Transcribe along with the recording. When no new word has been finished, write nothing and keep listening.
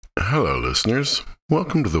Hello, listeners.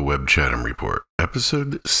 Welcome to the Webb Chatham Report,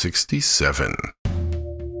 episode 67.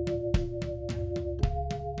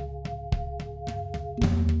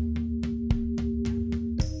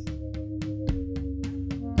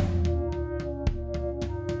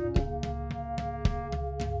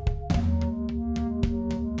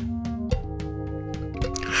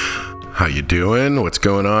 How you doing? What's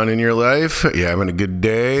going on in your life? You having a good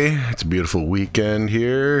day? It's a beautiful weekend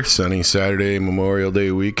here. Sunny Saturday, Memorial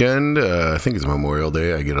Day weekend. I think it's Memorial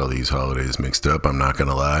Day. I get all these holidays mixed up. I'm not going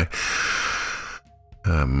to lie.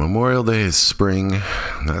 Memorial Day is spring.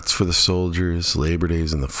 That's for the soldiers. Labor Day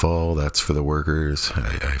is in the fall. That's for the workers.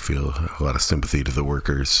 I feel a lot of sympathy to the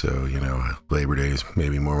workers. So, Labor Day is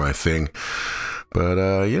maybe more my thing. But,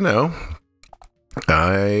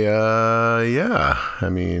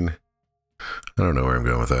 I don't know where I'm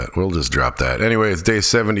going with that. We'll just drop that. Anyway, it's day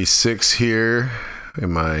 76 here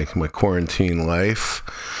in my quarantine life.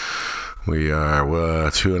 We are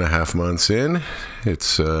 2.5 months in. It's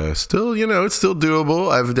still, it's still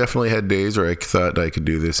doable. I've definitely had days where I thought I could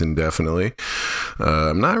do this indefinitely.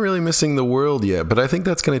 I'm not really missing the world yet, but I think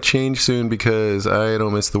that's going to change soon because I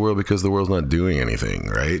don't miss the world because the world's not doing anything,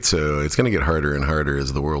 right? So it's going to get harder and harder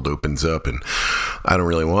as the world opens up, and I don't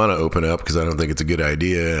really want to open up because I don't think it's a good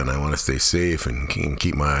idea, and I want to stay safe and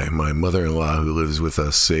keep my mother-in-law who lives with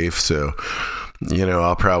us safe. So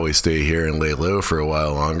I'll probably stay here and lay low for a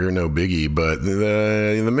while longer, no biggie. But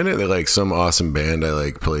the minute that some awesome band I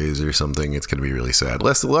like plays or something, it's going to be really sad.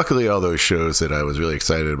 Luckily, all those shows that I was really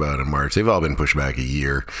excited about in March, they've all been pushed back a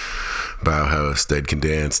year. Bauhaus, Dead Can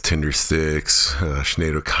Dance, Tindersticks,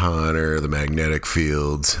 Sinead O'Connor, The Magnetic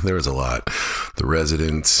Fields. There was a lot. The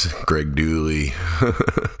Residents, Greg Dooley.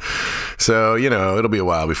 So, it'll be a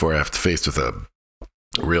while before I have to face with a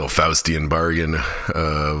real Faustian bargain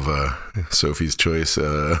of Sophie's Choice.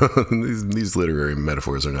 These literary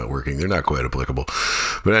metaphors are not working. They're not quite applicable.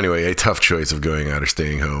 But anyway, a tough choice of going out or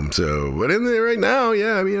staying home. So, but in there right now,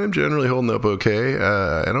 I'm generally holding up okay.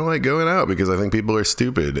 I don't like going out because I think people are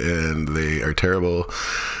stupid and they are terrible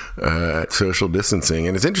at social distancing.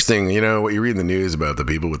 And it's interesting, what you read in the news about the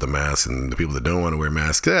people with the masks and the people that don't want to wear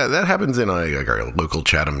masks. That happens in like our local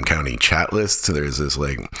Chatham County chat list. There's this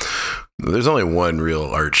there's only one real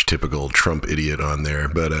archetypical Trump idiot on there,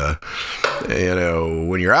 but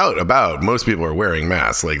when you're out about, most people are wearing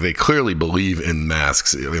masks. Like, they clearly believe in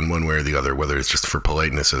masks in one way or the other, whether it's just for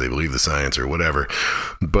politeness or they believe the science or whatever.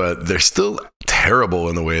 But they're still terrible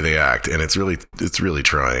in the way they act, and it's really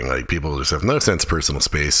trying. Like, people just have no sense of personal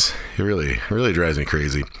space. It really drives me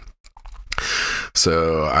crazy.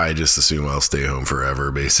 So I just assume I'll stay home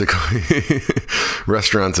forever, basically.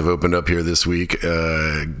 Restaurants have opened up here this week.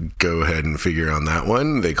 Go ahead and figure on that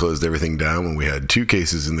one. They closed everything down when we had 2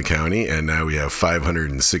 cases in the county, and now we have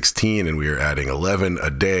 516, and we are adding 11 a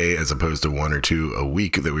day as opposed to 1 or 2 a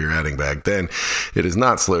week that we were adding back then. It has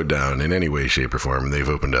not slowed down in any way, shape, or form. They've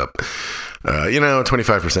opened up. 25%,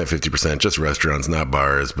 50%, just restaurants, not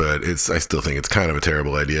bars, but I still think it's kind of a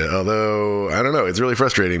terrible idea. Although, I don't know, it's really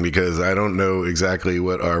frustrating because I don't know exactly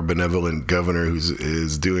what our benevolent governor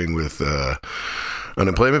is doing with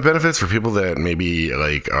unemployment benefits for people that maybe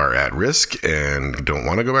are at risk and don't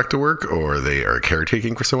want to go back to work, or they are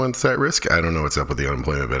caretaking for someone that's at risk. I don't know what's up with the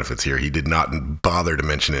unemployment benefits here. He did not bother to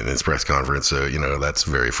mention it in his press conference, so, that's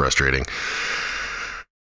very frustrating.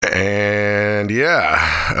 And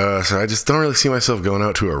so I just don't really see myself going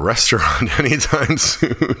out to a restaurant anytime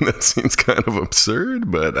soon. That seems kind of absurd,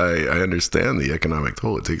 but I understand the economic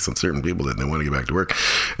toll it takes on certain people that they want to get back to work.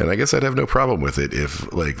 And I guess I'd have no problem with it if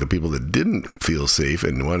the people that didn't feel safe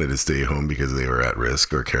and wanted to stay home because they were at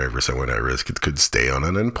risk or caring for someone at risk could stay on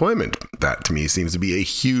unemployment. That to me seems to be a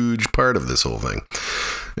huge part of this whole thing.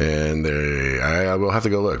 And I will have to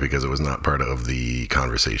go look because it was not part of the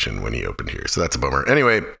conversation when he opened here. So that's a bummer.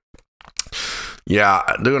 Anyway,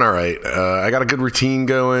 doing all right. I got a good routine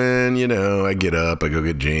going. I get up, I go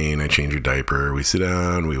get Jane, I change her diaper, we sit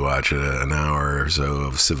down, we watch an hour or so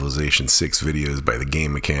of Civilization 6 videos by the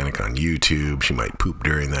Game Mechanic on YouTube. She might poop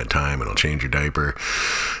during that time and I'll change her diaper.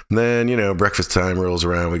 And then, breakfast time rolls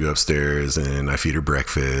around, we go upstairs and I feed her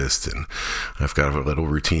breakfast, and I've got a little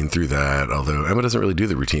routine through that. Although Emma doesn't really do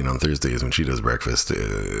the routine on Thursdays when she does breakfast.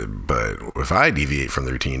 But if I deviate from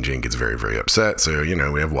the routine, Jane gets very, very upset. So,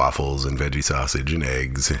 we have waffles and veggie sausage and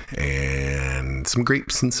eggs and some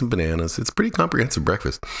grapes and some bananas. It's a pretty comprehensive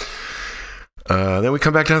breakfast. Then we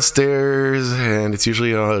come back downstairs, and it's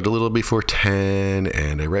usually a little before 10,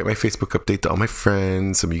 and I write my Facebook update to all my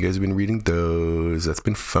friends. Some of you guys have been reading those. That's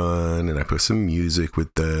been fun, and I post some music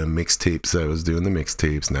with the mixtapes. I was doing the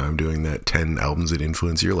mixtapes. Now I'm doing that 10 albums that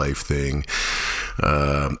influence your life thing.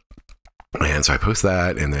 And so I post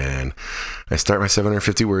that, and then I start my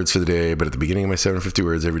 750 words for the day. But at the beginning of my 750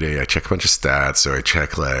 words every day, I check a bunch of stats. So I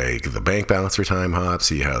check like the bank balance for Time Hop,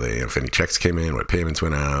 see how if any checks came in, what payments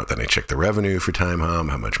went out. Then I check the revenue for Time Hop,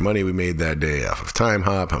 how much money we made that day off of Time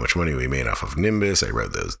Hop, how much money we made off of Nimbus. I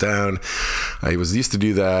wrote those down. I was used to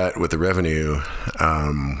do that with the revenue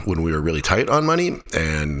when we were really tight on money.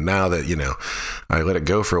 And now that, I let it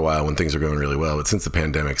go for a while when things are going really well. But since the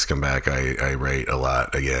pandemic's come back, I write a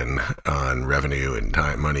lot again on revenue and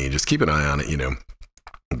time, money. Just keep an eye on it,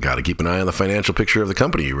 Got to keep an eye on the financial picture of the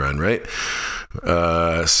company you run, right?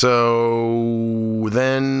 So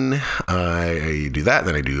then I do that.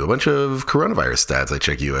 Then I do a bunch of coronavirus stats. I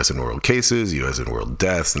check U.S. and world cases, U.S. and world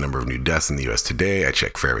deaths, the number of new deaths in the U.S. today. I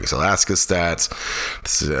check Fairbanks, Alaska stats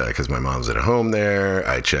because my mom's at home there.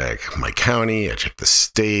 I check my county. I check the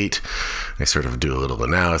state. I sort of do a little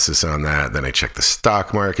analysis on that. Then I check the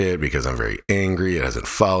stock market because I'm very angry. It hasn't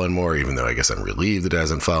fallen more, even though I guess I'm relieved it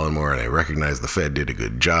hasn't fallen more. And I recognize the Fed did a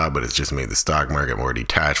good job, but it's just made the stock market more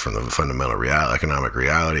detached from the fundamental economic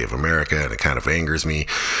reality of America, and it kind of angers me.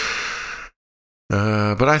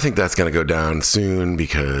 But I think that's going to go down soon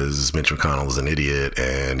because Mitch McConnell is an idiot,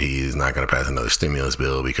 and he's not going to pass another stimulus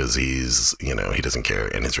bill because he's, he doesn't care,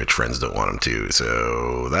 and his rich friends don't want him to.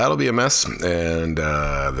 So that'll be a mess. And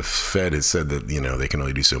the Fed has said that, they can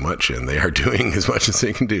only do so much, and they are doing as much as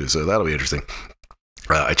they can do. So that'll be interesting.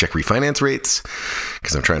 I check refinance rates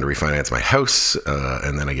because I'm trying to refinance my house,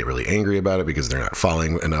 and then I get really angry about it because they're not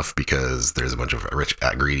falling enough because there's a bunch of rich,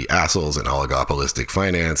 greedy assholes in oligopolistic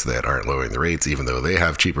finance that aren't lowering the rates, even though they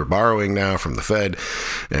have cheaper borrowing now from the Fed,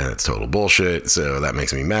 and it's total bullshit. So that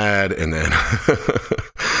makes me mad. And then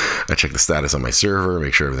I check the status on my server,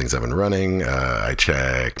 make sure everything's up and running. I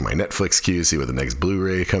check my Netflix queue, see what the next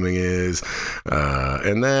Blu-ray coming is,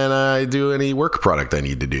 and then I do any work product I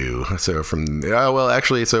need to do. So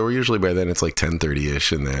so we're usually by then it's like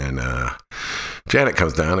 10:30ish, and then Janet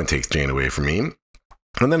comes down and takes Jane away from me.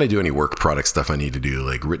 And then I do any work product stuff I need to do,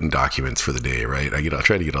 like written documents for the day, right? I'll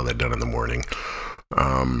try to get all that done in the morning.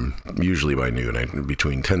 Usually by noon,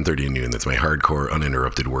 between 10:30 and noon, that's my hardcore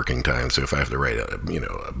uninterrupted working time. So if I have to write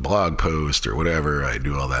a blog post or whatever, I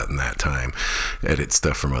do all that in that time, edit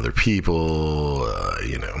stuff from other people,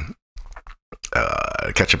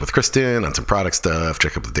 catch up with Kristen on some product stuff,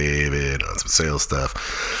 check up with David on some sales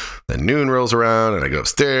stuff. Then noon rolls around and I go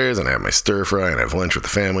upstairs and I have my stir fry and I have lunch with the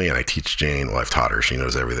family and I teach Jane. Well, I've taught her. She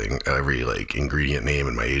knows everything, every ingredient name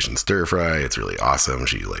in my Asian stir fry. It's really awesome.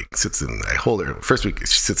 She I hold her. First week,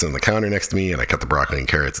 she sits on the counter next to me and I cut the broccoli and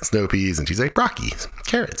carrots and snow peas and she's like, broccoli,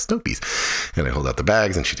 carrots, snow peas. And I hold out the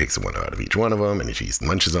bags and she takes one out of each one of them and she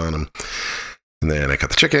munches on them. And then I cut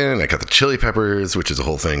the chicken, I cut the chili peppers, which is a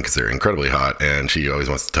whole thing because they're incredibly hot, and she always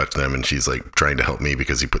wants to touch them, and she's like trying to help me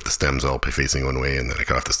because you put the stems all facing one way, and then I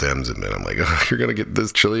cut off the stems, and then I'm like, oh, you're going to get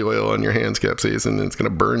this chili oil on your hands, capsaicin, and it's going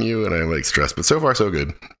to burn you, and I'm like stressed, but so far so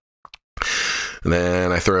good. And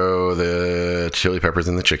then I throw the chili peppers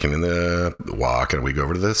and the chicken in the wok, and we go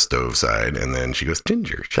over to the stove side, and then she goes,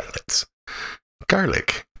 ginger, shallots,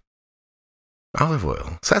 garlic, olive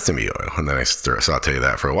oil, sesame oil, and then I saute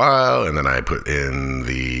that for a while, and then I put in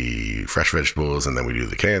the fresh vegetables, and then we do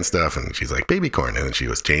the canned stuff, and she's like, baby corn, and then she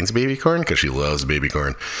goes, Jane's baby corn, because she loves baby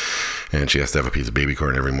corn, and she has to have a piece of baby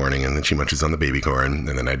corn every morning, and then she munches on the baby corn,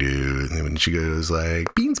 and then and she goes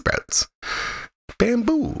like, bean sprouts,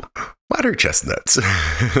 bamboo, water chestnuts.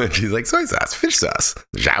 And she's like, soy sauce, fish sauce,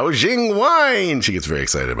 Zhaojing wine. She gets very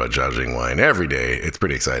excited about Zhaojing wine every day. It's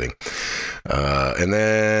pretty exciting. And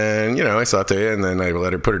then, I saute and then I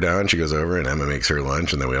let her put her down. She goes over and Emma makes her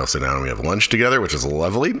lunch. And then we all sit down and we have lunch together, which is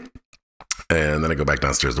lovely. And then I go back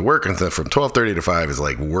downstairs to work. And then from 12:30 to 5 is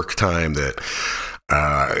like work time that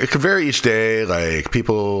it could vary each day. Like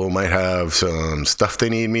people might have some stuff they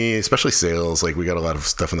need me, especially sales. Like we got a lot of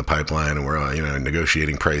stuff in the pipeline and we're,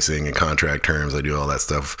 negotiating pricing and contract terms. I do all that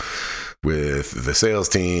stuff with the sales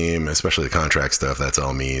team, especially the contract stuff. That's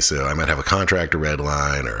all me. So I might have a contract, a red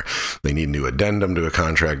line, or they need a new addendum to a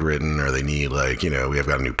contract written, or they need we have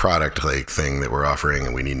got a new product thing that we're offering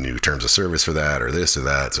and we need new terms of service for that or this or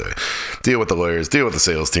that. So deal with the lawyers, deal with the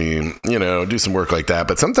sales team, do some work like that.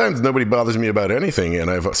 But sometimes nobody bothers me about anything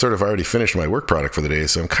and I've sort of already finished my work product for the day.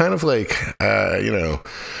 So I'm kind of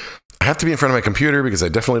I have to be in front of my computer because I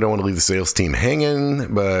definitely don't want to leave the sales team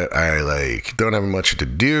hanging, but I don't have much to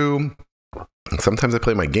do. Sometimes I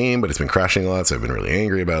play my game, but it's been crashing a lot, so I've been really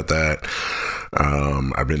angry about that.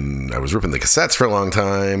 I was ripping the cassettes for a long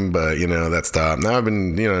time, but that stopped. Now I've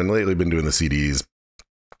been, lately been doing the CDs,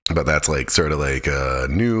 but that's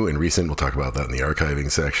new and recent. We'll talk about that in the archiving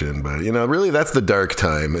section. But really, that's the dark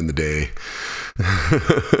time in the day.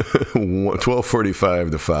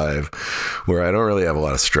 12:45 to 5, where I don't really have a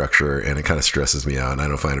lot of structure, and it kind of stresses me out, and I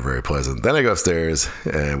don't find it very pleasant. Then I go upstairs,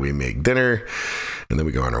 and we make dinner, and then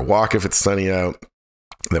we go on our walk if it's sunny out.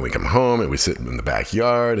 Then we come home and we sit in the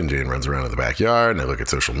backyard, and Jane runs around in the backyard, and I look at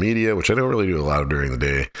social media, which I don't really do a lot of during the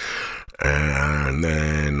day. And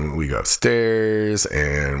then we go upstairs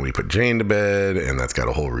and we put Jane to bed, and that's got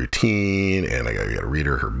a whole routine, and I got to read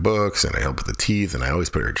her books, and I help with the teeth, and I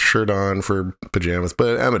always put her shirt on for pajamas,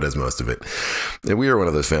 but Emma does most of it. And we are one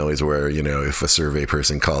of those families where, you know, if a survey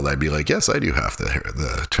person called, I'd be like, yes, I do half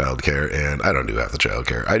the child care, and I don't do half the child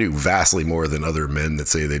care. I do vastly more than other men that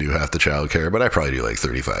say they do half the child care, but I probably do like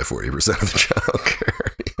 35-40% of the child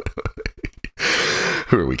care.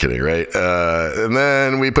 Who are we kidding, right? And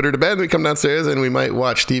then we put her to bed, and we come downstairs, and we might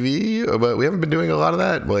watch TV, but we haven't been doing a lot of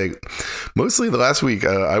that. Like, mostly the last week,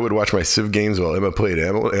 I would watch my Civ games while Emma played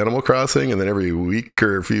Animal Crossing, and then every week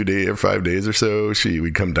or a few days, or 5 days or so,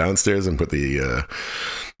 we'd come downstairs and put the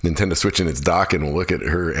Nintendo Switch in its dock, and we'll look at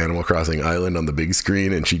her Animal Crossing island on the big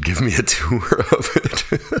screen, and she'd give me a tour of it.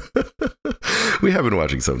 We have been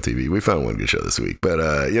watching some TV. We found one good show this week,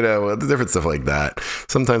 but, you know, different stuff like that.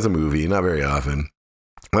 Sometimes a movie, not very often.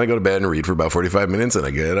 I go to bed and read for about 45 minutes, and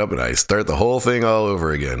I get up and I start the whole thing all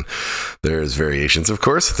over again. There's variations, of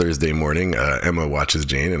course. Thursday morning, Emma watches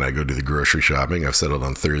Jane, and I go do the grocery shopping. I've settled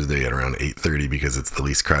on Thursday at around 8:30 because it's the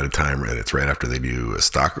least crowded time, and it's right after they do a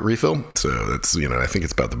stock refill. So that's, you know, I think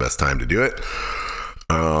it's about the best time to do it.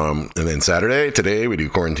 And then today we do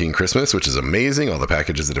Quarantine Christmas, which is amazing. All the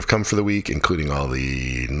packages that have come for the week, including all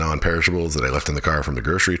the non-perishables that I left in the car from the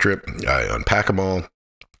grocery trip. I unpack them all.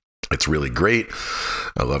 It's really great.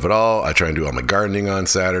 I love it all. I try and do all my gardening on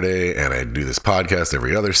Saturday, and I do this podcast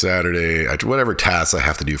every other Saturday. Whatever tasks I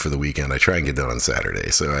have to do for the weekend, I try and get done on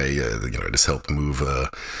Saturday. So I just helped move a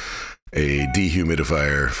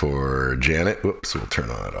dehumidifier for Janet. Whoops, we'll turn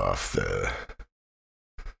that off.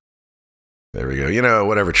 There we go. You know,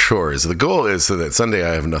 whatever chores. The goal is so that Sunday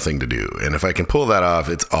I have nothing to do. And if I can pull that off,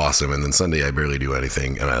 it's awesome. And then Sunday I barely do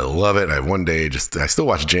anything. And I love it. I have one day, I still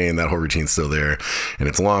watch Jane. That whole routine's still there. And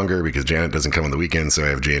it's longer because Janet doesn't come on the weekend. So I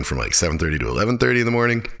have Jane from like 7:30 to 11:30 in the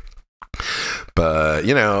morning. But,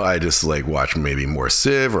 you know, I just like watch maybe more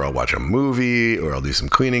Civ, or I'll watch a movie, or I'll do some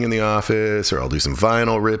cleaning in the office, or I'll do some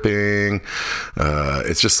vinyl ripping.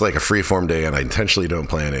 It's just like a freeform day, and I intentionally don't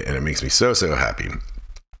plan it. And it makes me so, so happy.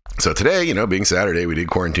 So today, you know, being Saturday, we did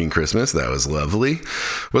Quarantine Christmas. That was lovely.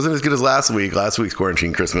 Wasn't as good as last week. Last week's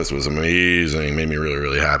Quarantine Christmas was amazing. Made me really,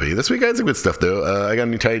 really happy. This week I had some good stuff, though. I got a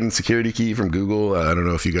new Titan security key from Google. I don't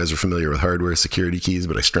know if you guys are familiar with hardware security keys,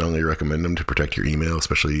 but I strongly recommend them to protect your email,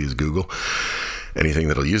 especially use Google. Anything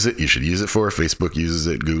that'll use it, you should use it for. Facebook uses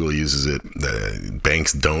it. Google uses it.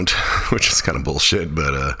 Banks don't, which is kind of bullshit.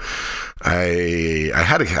 But I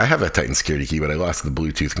have a Titan security key, but I lost the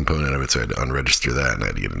Bluetooth component of it, so I had to unregister that, and I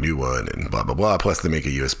had to get a new one, and blah, blah, blah. Plus, they make a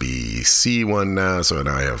USB-C one now, so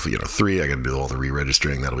now I have, 3. I got to do all the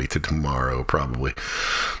re-registering. That'll be to tomorrow, probably.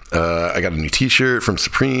 I got a new t-shirt from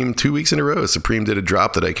Supreme 2 weeks in a row. Supreme did a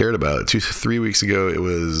drop that I cared about. 3 weeks ago, it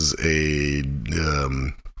was a...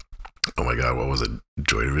 oh my God, what was it?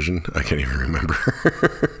 Joy Division? I can't even remember.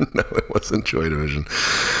 No, it wasn't Joy Division.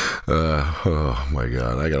 Oh my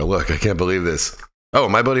God, I gotta look. I can't believe this. Oh,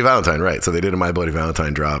 My Bloody Valentine, right. So they did a My Bloody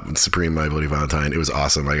Valentine drop, Supreme My Bloody Valentine. It was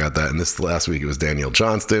awesome. I got that. And this last week, it was Daniel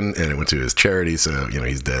Johnston, and it went to his charity. So,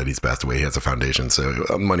 he's dead. He's passed away. He has a foundation. So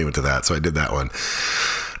money went to that. So I did that one.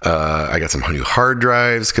 I got some new hard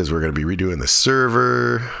drives because we're going to be redoing the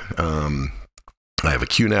server. I have a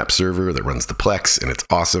QNAP server that runs the Plex, and it's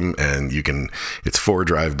awesome. And it's 4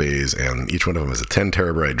 drive bays, and each one of them has a 10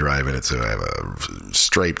 terabyte drive in it. So I have a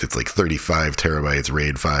striped, it's like 35 terabytes,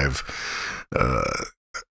 RAID 5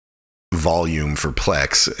 volume for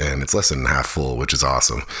Plex, and it's less than half full, which is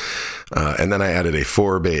awesome. And then I added a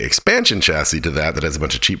 4-bay expansion chassis to that has a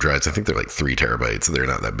bunch of cheap drives. I think they're like 3 terabytes. So they're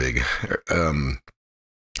not that big.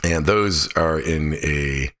 And those are in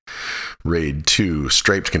a RAID 2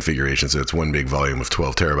 striped configuration, so it's one big volume of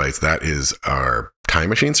 12 terabytes. That is our Time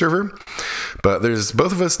Machine server. But there's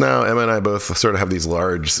both of us now, Emma and I both sort of have these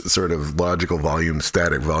large sort of logical volumes,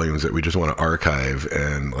 static volumes that we just want to archive.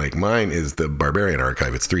 And like mine is the Barbarian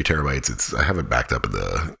archive. It's 3 terabytes. I have it backed up at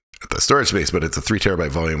the storage space, but it's a 3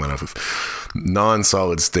 terabyte volume on a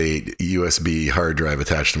non-solid state USB hard drive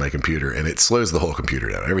attached to my computer, and it slows the whole computer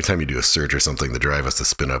down. Every time you do a search or something, the drive has to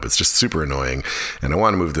spin up. It's just super annoying, and I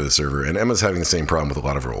want to move to the server. And Emma's having the same problem with a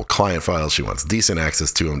lot of her old client files. She wants decent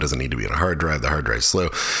access to them, doesn't need to be on a hard drive. The hard drive's slow.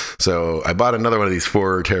 So I bought another one of these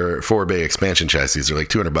 4-bay expansion chassis. They're like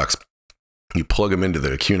 $200. you plug them into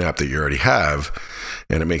the QNAP that you already have,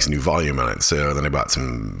 and it makes new volume on it. So then I bought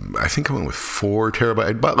some, I think I went with 4 terabyte.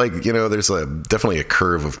 I bought like, there's definitely a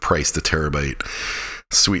curve of price to terabyte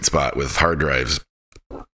sweet spot with hard drives.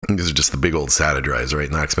 These are just the big old SATA drives, right?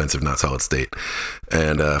 Not expensive, not solid state.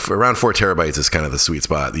 And for around 4 terabytes is kind of the sweet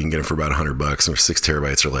spot. You can get them for about $100, or 6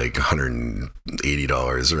 terabytes are like $180,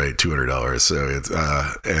 right? $200. So it's,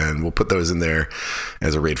 and we'll put those in there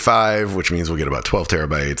as a RAID 5, which means we'll get about 12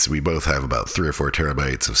 terabytes. We both have about 3 or 4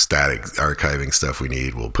 terabytes of static archiving stuff we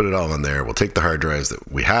need. We'll put it all in there. We'll take the hard drives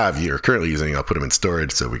that we have, you're currently using, I'll put them in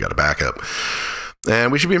storage, so we got a backup.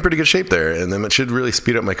 And we should be in pretty good shape there. And then it should really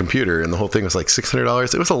speed up my computer. And the whole thing was like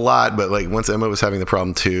 $600. It was a lot, but like once Emma was having the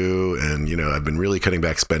problem too, and I've been really cutting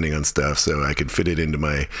back spending on stuff so I could fit it into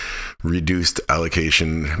my reduced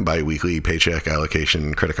allocation, bi-weekly paycheck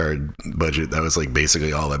allocation, credit card budget. That was like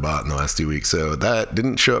basically all I bought in the last 2 weeks. So that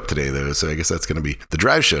didn't show up today though. So I guess that's going to be, the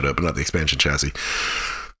drive showed up, but not the expansion chassis.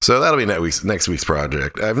 So that'll be next week's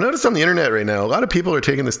project. I've noticed on the internet right now, a lot of people are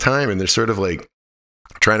taking this time and they're sort of like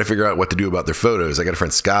trying to figure out what to do about their photos. I got a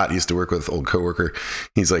friend, Scott, used to work with, old coworker.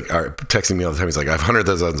 He's like texting me all the time. He's like, I have hundreds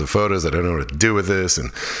of thousands of photos. I don't know what to do with this.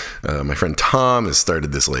 And my friend Tom has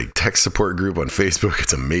started this like tech support group on Facebook.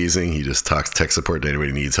 It's amazing. He just talks tech support to anybody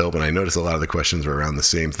who needs help. And I noticed a lot of the questions were around the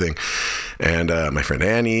same thing. And my friend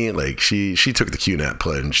Annie, like she took the QNAP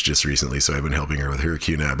plunge just recently. So I've been helping her with her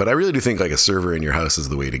QNAP. But I really do think like a server in your house is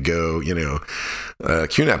the way to go.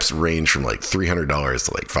 QNAPs range from like $300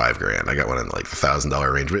 to like $5,000. I got one in like the $1,000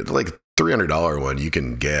 range, but like $300 one you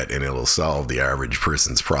can get and it'll solve the average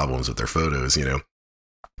person's problems with their photos, and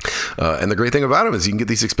the great thing about them is you can get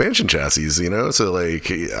these expansion chassis, so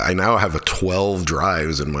like I now have 12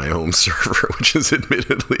 drives in my home server, which is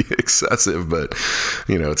admittedly excessive, but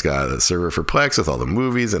it's got a server for Plex with all the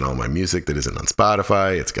movies and all my music that isn't on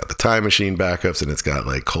Spotify. It's got the Time Machine backups and it's got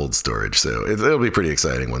like cold storage. So it'll be pretty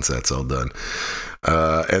exciting once that's all done.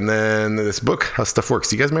 And then this book, How Stuff Works.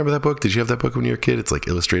 Do you guys remember that book? Did you have that book when you were a kid? It's like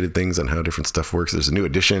illustrated things on how different stuff works. There's a new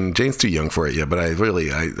edition. Jane's too young for it yet, but I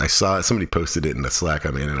saw it. Somebody posted it in the Slack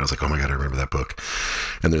I'm in, and I was like, oh my God, I remember that book.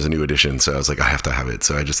 And there's a new edition. So I was like, I have to have it.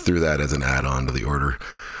 So I just threw that as an add-on to the order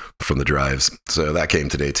from the drives. So that came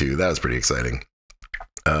today too. That was pretty exciting.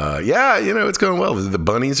 It's going well. The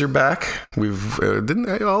bunnies are back. We've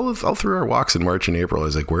all through our walks in March and April, I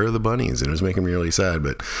was like, where are the bunnies? And it was making me really sad,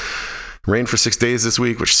 but rained for 6 days this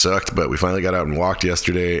week, which sucked, but we finally got out and walked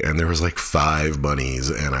yesterday, and there was like 5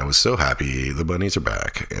 bunnies, and I was so happy. The bunnies are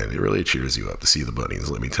back, and it really cheers you up to see the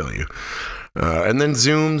bunnies, let me tell you. And then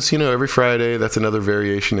Zooms, every Friday. That's another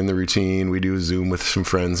variation in the routine. We do a Zoom with some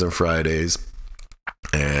friends on Fridays.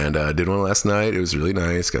 And I did one last night. It was really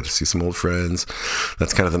nice. Got to see some old friends.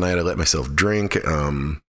 That's kind of the night I let myself drink.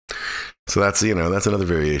 So that's another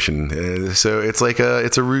variation. So it's like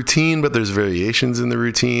it's a routine, but there's variations in the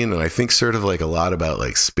routine. And I think sort of like a lot about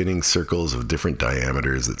like spinning circles of different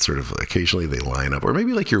diameters that sort of occasionally they line up, or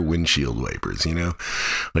maybe like your windshield wipers,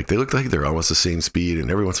 like they look like they're almost the same speed. And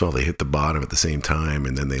every once in a while they hit the bottom at the same time.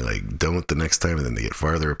 And then they like don't the next time. And then they get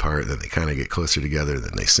farther apart. And then they kind of get closer together.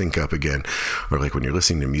 Then they sync up again. Or like when you're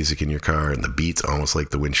listening to music in your car and the beat's almost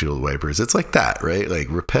like the windshield wipers. It's like that, right? Like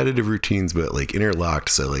repetitive routines, but like interlocked.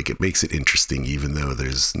 So like it makes it interesting even though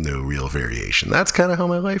there's no real variation. That's kind of how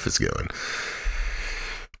my life is going.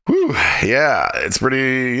 Whew, yeah, it's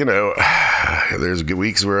pretty, there's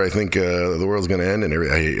weeks where I think the world's going to end and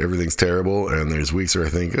everything's terrible, and there's weeks where I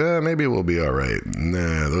think maybe we'll be all right.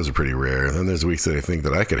 Nah, those are pretty rare. Then there's weeks that I think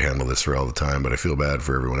that I could handle this for all the time, but I feel bad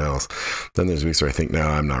for everyone else. Then there's weeks where I think, no,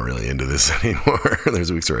 I'm not really into this anymore.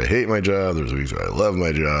 There's weeks where I hate my job. There's weeks where I love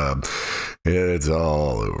my job. It's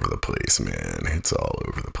all over the place, man. It's all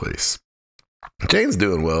over the place. Jane's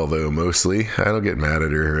doing well, though, mostly. I don't get mad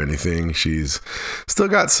at her or anything. She's still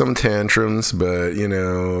got some tantrums, but,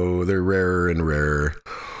 they're rarer and rarer.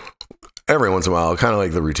 Every once in a while, kind of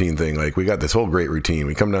like the routine thing. Like, we got this whole great routine.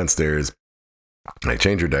 We come downstairs, and I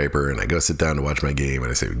change her diaper, and I go sit down to watch my game,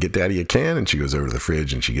 and I say, get Daddy a can, and she goes over to the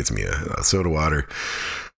fridge, and she gets me a soda water.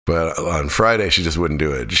 But on Friday, she just wouldn't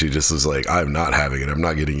do it. She just was like, I'm not having it. I'm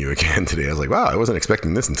not getting you a can today. I was like, wow, I wasn't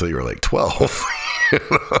expecting this until you were like 12.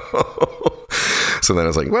 So then I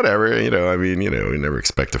was like, whatever, we never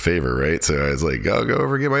expect a favor, right? So I was like, I'll go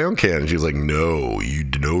over and get my own can. And she was like, no,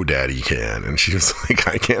 Daddy can. And she was like,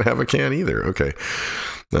 I can't have a can either. Okay.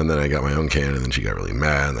 And then I got my own can, and then she got really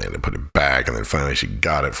mad, and I had to put it back, and then finally she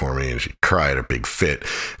got it for me, and she cried a big fit.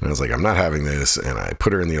 And I was like, I'm not having this. And I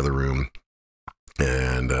put her in the other room.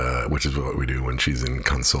 And which is what we do when she's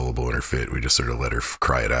inconsolable in her fit. We just sort of let her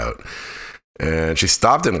cry it out. And she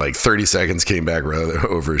stopped in like 30 seconds, came back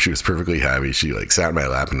over. She was perfectly happy. She like sat in my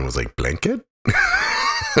lap and was like, blanket?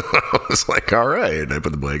 I was like, all right. And I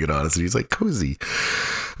put the blanket on us, and he's like, cozy.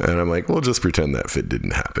 And I'm like, well, just pretend that fit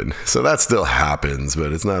didn't happen. So that still happens,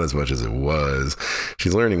 but it's not as much as it was.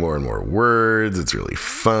 She's learning more and more words. It's really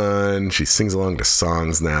fun. She sings along to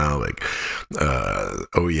songs now. Like,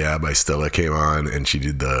 Oh Yeah by Stella came on, and she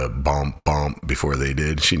did the bump bump before they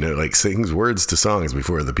did. She sings words to songs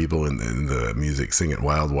before the people in the music sing it.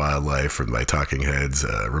 Wild Wildlife from by Talking Heads.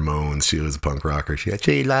 Ramones. She was a punk rocker. She had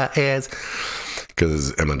Sheila as.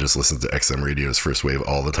 Because Emma just listens to XM Radio's First Wave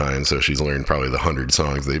all the time, so she's learned probably the 100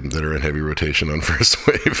 songs that are in heavy rotation on First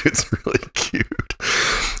Wave. It's really cute.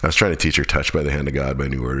 I was trying to teach her Touched by the Hand of God by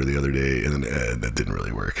New Order the other day, and that didn't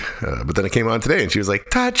really work. But then it came on today, and she was like,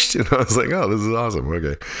 Touched! And I was like, oh, this is awesome.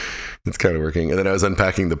 Okay. It's kind of working. And then I was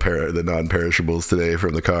unpacking the non-perishables today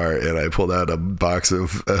from the car, and I pulled out a box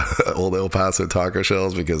of old El Paso taco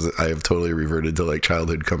shells because I have totally reverted to like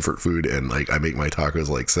childhood comfort food, and like I make my tacos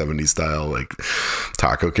like 70s style, like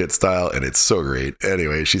taco kit style, and it's so great.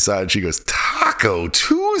 Anyway, she saw it and she goes, Taco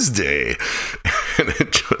Tuesday! And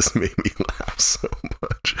it just made me laugh so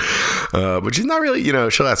much. But she's not really,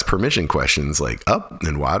 she'll ask permission questions like up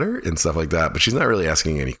and water and stuff like that, but she's not really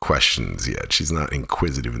asking any questions yet. She's not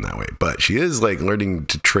inquisitive in that way, but she is like learning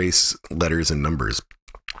to trace letters and numbers.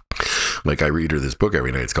 Like I read her this book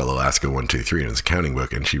every night. It's called Alaska 123, and it's a counting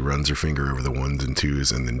book, and she runs her finger over the ones and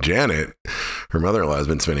twos. And then Janet, her mother-in-law, has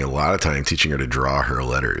been spending a lot of time teaching her to draw her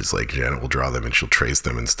letters. Like Janet will draw them and she'll trace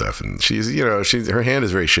them and stuff. And she's her hand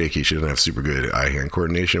is very shaky. She doesn't have super good eye-hand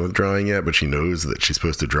coordination with drawing yet, but she knows that she's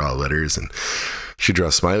supposed to draw letters, and she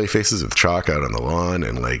draws smiley faces with chalk out on the lawn,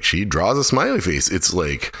 and like she draws a smiley face. It's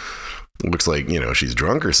like, looks like, she's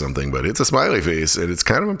drunk or something, but it's a smiley face, and it's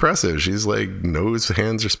kind of impressive. She's like, knows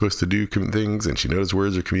hands are supposed to do things, and she knows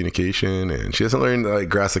words are communication, and she hasn't learned to like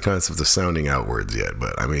grasp the concept of sounding out words yet,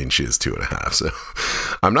 but I mean, she is 2.5, so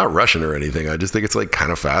I'm not rushing her or anything. I just think it's like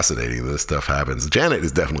kind of fascinating that this stuff happens. Janet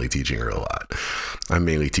is definitely teaching her a lot. I'm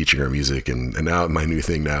mainly teaching her music, and now my new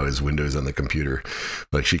thing now is Windows on the computer.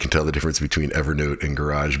 Like she can tell the difference between Evernote and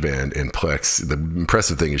GarageBand and Plex. The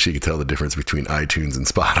impressive thing is she can tell the difference between iTunes and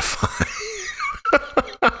Spotify.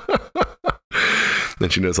 Then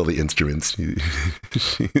she knows all the instruments.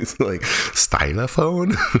 She's like,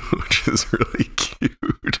 stylophone, which is really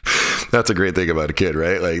cute. That's a great thing about a kid,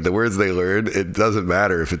 right? Like the words they learn, it doesn't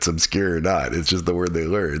matter if it's obscure or not. It's just the word they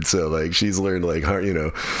learned. So like she's learned like,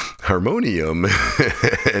 harmonium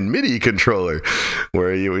and MIDI controller,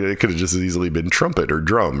 where it could have just as easily been trumpet or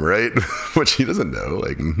drum, right? Which she doesn't know.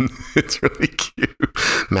 Like it's really cute.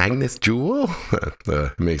 Magnus Jewel?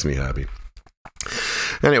 It makes me happy.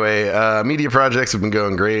 Anyway, media projects have been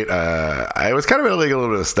going great. I was kind of at like a little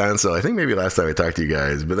bit of a standstill. I think maybe last time I talked to you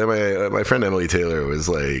guys, but then my friend Emily Taylor was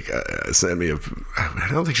like, sent me I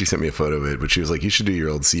don't think she sent me a photo of it, but she was like, you should do your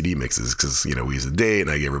old CD mixes, because, we used to date, and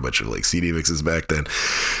I gave her a bunch of like CD mixes back then.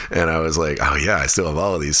 And I was like, oh yeah, I still have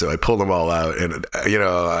all of these. So I pulled them all out. And,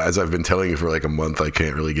 as I've been telling you for like a month, I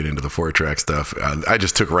can't really get into the 4-track stuff. I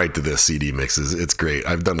just took right to this CD mixes. It's great.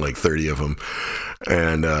 I've done like 30 of them.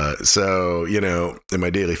 And so, in my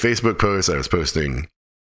daily Facebook posts, I was posting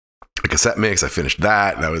a cassette mix. I finished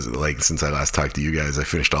that. That was like, since I last talked to you guys, I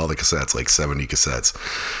finished all the cassettes, like 70 cassettes.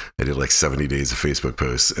 I did like 70 days of Facebook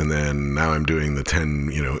posts. And then now I'm doing the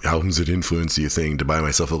 10, albums that influence you thing to buy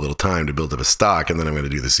myself a little time to build up a stock. And then I'm going to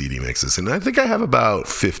do the CD mixes. And I think I have about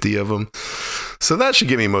 50 of them. So that should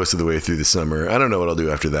get me most of the way through the summer. I don't know what I'll do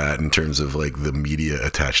after that in terms of like the media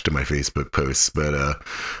attached to my Facebook posts, but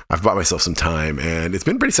I've bought myself some time, and it's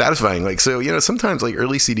been pretty satisfying. Like, so, sometimes like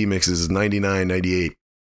early CD mixes, 99, 98,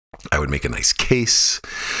 I would make a nice case,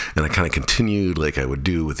 and I kind of continued like I would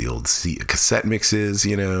do with the old cassette mixes,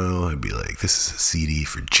 I'd be like, this is a CD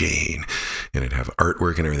for Jane, and it'd have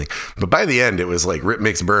artwork and everything. But by the end, it was like rip,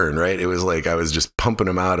 mix, burn, right? It was like I was just pumping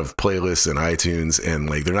them out of playlists and iTunes, and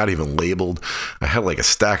like they're not even labeled. I had like a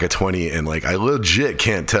stack of 20, and like I legit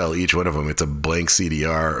can't tell each one of them. It's a blank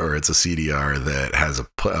CDR or it's a CDR that has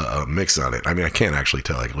a mix on it. I mean, I can't actually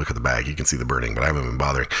tell. I can look at the bag, you can see the burning, but I haven't been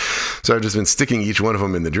bothering. So I've just been sticking each one of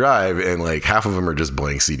them in the drive, and like half of them are just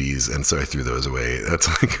blank CDs, and so I threw those away. That's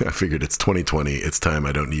like, I figured it's 2020, it's time.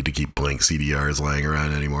 I don't need to keep blank CDRs lying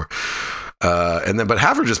around anymore. But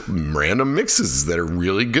half are just random mixes that are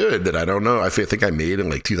really good that I don't know. I think I made in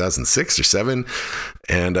like 2006 or 7,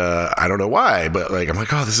 and I don't know why, but like I'm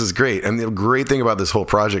like, oh, this is great. And the great thing about this whole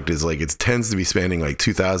project is like it tends to be spanning like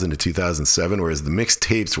 2000 to 2007, whereas the mixed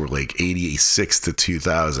tapes were like 86 to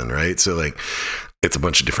 2000, right? So like it's a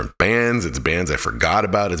bunch of different bands. It's bands I forgot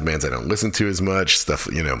about. It's bands I don't listen to as much. Stuff,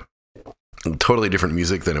 totally different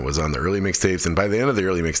music than it was on the early mixtapes. And by the end of the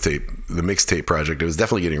early mixtape, the mixtape project, it was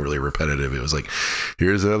definitely getting really repetitive. It was like,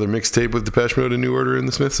 here's another mixtape with Depeche Mode and New Order and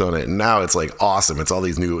the Smiths on it. And now it's like awesome. It's all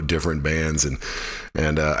these new different bands. And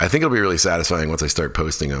I think it'll be really satisfying once I start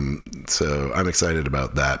posting them. So I'm excited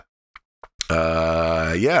about that.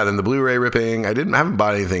 Then the Blu-ray ripping. I haven't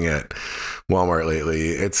bought anything at Walmart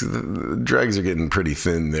lately. The dregs are getting pretty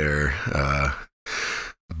thin there.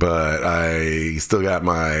 But I still got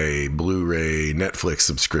my Blu-ray Netflix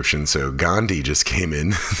subscription. So Gandhi just came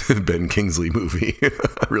in, the Ben Kingsley movie.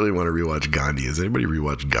 I really want to rewatch Gandhi. Has anybody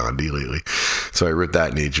rewatched Gandhi lately? So I ripped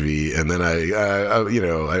that in HV. And then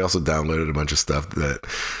I also downloaded a bunch of stuff that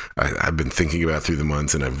I've been thinking about through the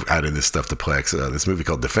months, and I've added this stuff to Plex. This movie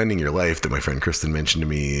called Defending Your Life that my friend Kristen mentioned to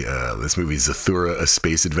me. This movie Zathura, A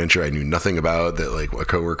Space Adventure, I knew nothing about, that like a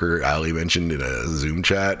coworker Ali mentioned in a Zoom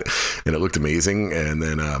chat, and it looked amazing. And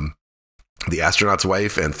then The Astronaut's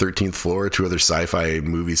Wife and 13th Floor, two other sci-fi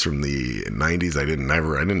movies from the 90s I didn't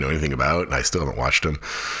know anything about, and I still haven't watched them.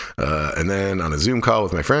 And then on a Zoom call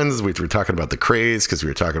with my friends, we were talking about the Krays, because we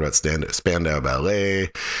were talking about Spandau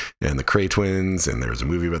Ballet and the Kray twins, and there was a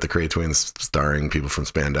movie about the Kray twins starring people from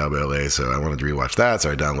Spandau Ballet, so I wanted to rewatch that,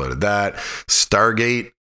 so I downloaded that.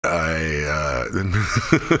 Stargate, I've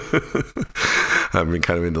been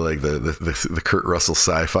kind of into like the Kurt Russell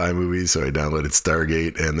sci-fi movies, so I downloaded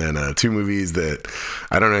Stargate, and then two movies that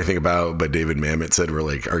I don't know anything about, but David Mamet said were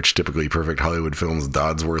like archetypically perfect Hollywood films,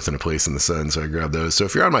 Dodsworth and A Place in the Sun, so I grabbed those. So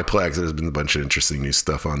if you're on my Plex, there's been a bunch of interesting new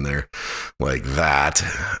stuff on there like that.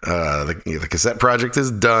 The cassette project is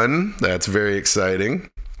done. That's very exciting.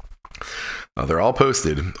 They're all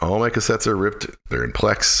posted. All my cassettes are ripped. They're in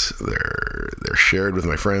Plex. They're shared with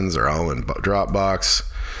my friends. They're all in Dropbox.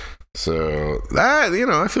 So that,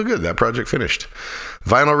 I feel good. That project finished.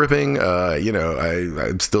 Vinyl ripping,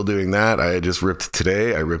 I'm still doing that. I just ripped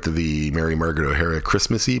today. I ripped the Mary Margaret O'Hara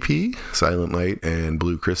Christmas EP, Silent Night and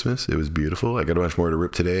Blue Christmas. It was beautiful. I got a bunch more to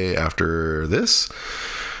rip today after this.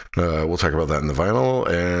 We'll talk about that in the vinyl,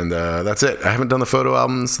 and that's it. I haven't done the photo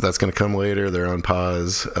albums. That's going to come later. They're on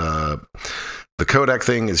pause. The Kodak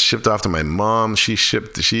thing is shipped off to my mom. Her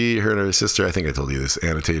and her sister, I think I told you this,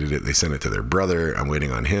 annotated it. They sent it to their brother. I'm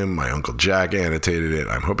waiting on him. My Uncle Jack annotated it.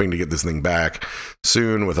 I'm hoping to get this thing back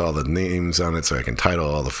soon with all the names on it so I can title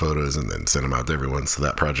all the photos and then send them out to everyone. So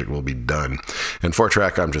that project will be done. And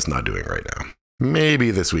 4-track, I'm just not doing right now. Maybe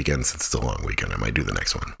this weekend, since it's a long weekend, I might do the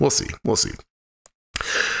next one. We'll see.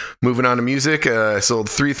 Moving on to music, I sold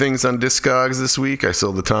 3 things on Discogs this week. I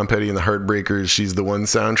sold the Tom Petty and the Heartbreakers She's the One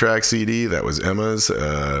soundtrack CD. That was Emma's,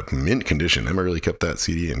 mint condition. Emma really kept that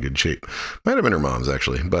CD in good shape. Might have been her mom's,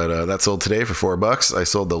 actually. But that sold today for $4. I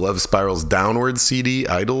sold the Love Spirals Downward CD,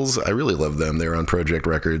 Idols. I really love them. They're on Project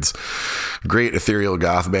Records. Great ethereal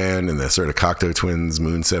goth band in the sort of Cocteau Twins,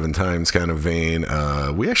 Moon 7 Times kind of vein.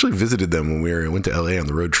 We actually visited them when we went to LA on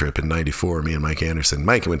the road trip in 94, me and Mike Anderson.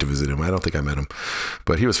 Mike went to visit him. I don't think I met him,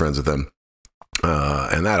 but he was friends with them.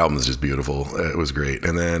 And that album is just beautiful. It was great.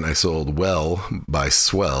 And then I sold Well by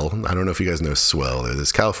Swell. I don't know if you guys know Swell. They're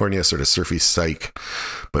this California sort of surfy psych,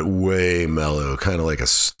 but way mellow, kind of like a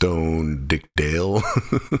Stone Dick Dale.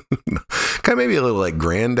 Kind of maybe a little like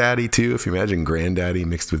Granddaddy too. If you imagine Granddaddy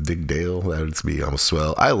mixed with Dick Dale, that would be almost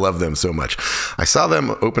Swell. I love them so much. I saw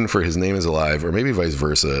them open for His Name Is Alive, or maybe vice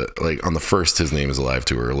versa, like on the first His Name Is Alive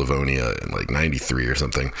tour, Livonia, in like 93 or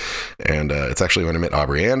something. And it's actually when I met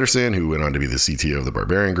Aubrey Anderson, who went on to be the CTO of the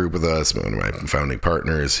Barbarian Group with us, one of my founding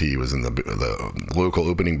partners. He was in the local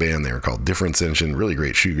opening band. They were called Difference Engine, really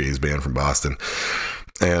great shoegaze band from Boston.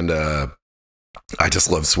 And I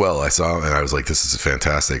just love Swell. I saw him and I was like, this is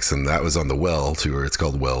fantastic. And that was on the Well tour. It's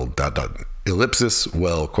called Well ... ellipsis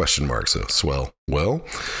Well ? So Swell Well.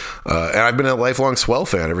 And I've been a lifelong Swell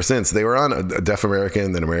fan ever since. They were on a Deaf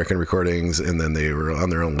American, then American Recordings, and then they were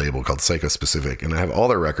on their own label called Psycho Specific. And I have all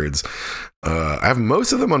their records. I have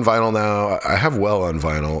most of them on vinyl now. I have Well on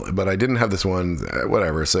vinyl, but I didn't have this one,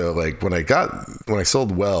 whatever. So like when I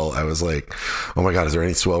sold Well, I was like, oh my God, is there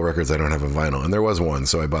any Swell records I don't have on vinyl? And there was one.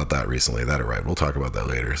 So I bought that recently. That arrived. We'll talk about that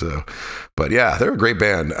later. So, but yeah, they're a great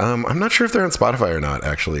band. I'm not sure if they're on Spotify or not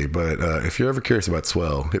actually, but if you're ever curious about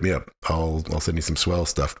Swell, hit me up. I'll send you some Swell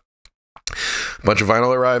stuff. A bunch of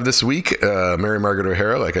vinyl arrived this week. Mary Margaret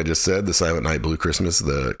O'Hara, like I just said, the Silent Night Blue Christmas,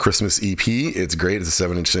 the Christmas EP. It's great. It's a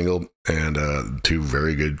 7-inch single and 2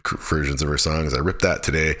 very good versions of her songs. I ripped that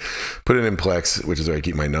today, put it in Plex, which is where I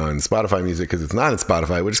keep my non-Spotify music because it's not in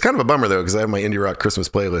Spotify, which is kind of a bummer though, because I have my indie rock Christmas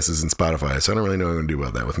playlist is in Spotify, so I don't really know what I'm going to do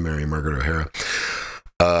about that with Mary Margaret O'Hara.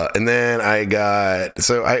 And then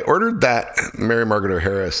I ordered that Mary Margaret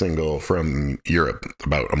O'Hara single from Europe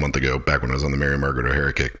about a month ago, back when I was on the Mary Margaret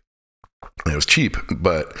O'Hara kick. And it was cheap,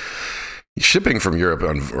 but shipping from Europe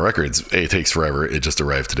on records, A, takes forever. It just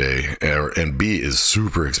arrived today. And B, is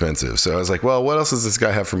super expensive. So I was like, well, what else does this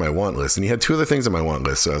guy have for my want list? And he had two other things on my want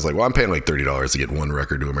list. So I was like, well, I'm paying like $30 to get one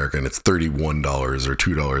record to America, and it's $31 or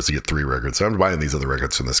 $2 to get three records. So I'm buying these other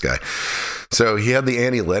records from this guy. So he had the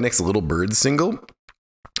Annie Lennox Little Bird single.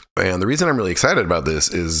 And the reason I'm really excited about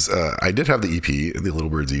this is I did have the EP, the Little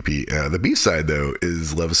Birds EP. The B-side, though,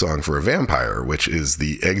 is Love Song for a Vampire, which is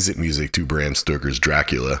the exit music to Bram Stoker's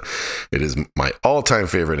Dracula. It is my all-time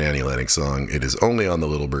favorite Annie Lennox song. It is only on the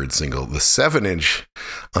Little Bird single. The 7-inch,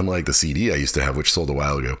 unlike the CD I used to have, which sold a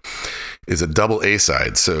while ago, is a double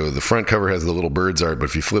A-side. So the front cover has the Little Birds art, but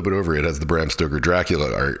if you flip it over, it has the Bram Stoker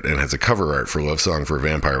Dracula art and has a cover art for Love Song for a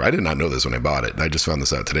Vampire. I did not know this when I bought it. I just found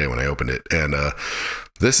this out today when I opened it. And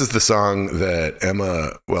this is the song that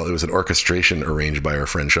Emma, well, it was an orchestration arranged by our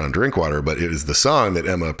friend Sean Drinkwater, but it is the song that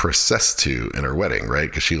Emma processed to in her wedding, right?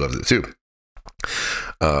 Because she loves it too.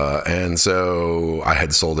 And so I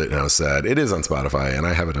had sold it and I was sad. It is on Spotify and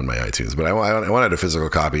I have it on my iTunes, but I wanted a physical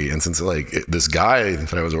copy. And since this guy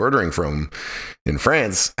that I was ordering from in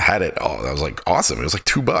France had it all, that was like awesome. It was like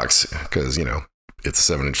 $2 because, it's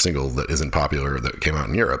a 7-inch single that isn't popular that came out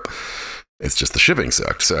in Europe. It's just the shipping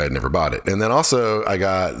sucked, so I had never bought it. And then also I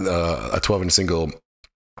got a 12-inch single,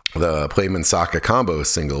 the Play Mitsouko combo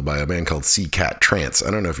single by a band called Sea Cat Trance. I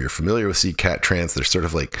don't know if you're familiar with Sea Cat Trance. They're sort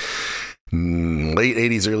of like late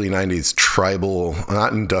 80s, early 90s tribal,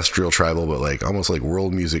 not industrial tribal, but like almost like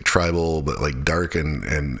world music tribal, but like dark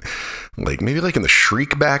and like maybe like in the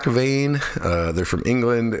Shriekback vein. They're from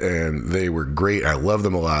England and they were great. I love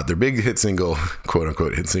them a lot. Their big hit single, quote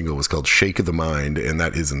unquote hit single, was called Shake of the Mind, and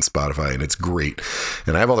that is in Spotify and it's great.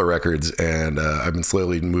 And I have all the records and I've been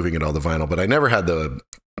slowly moving it all to vinyl, but I never had the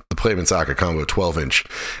Play Mitsouko combo 12-inch,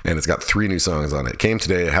 and it's got 3 new songs on it. Came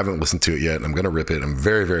today. I haven't listened to it yet. I'm going to rip it. I'm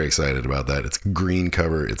very, very excited about that. It's green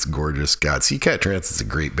cover. It's gorgeous. God, Sea Cat Trance is a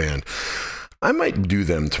great band. I might do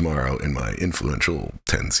them tomorrow in my influential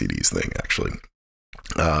 10 CDs thing, actually.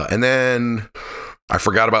 And then I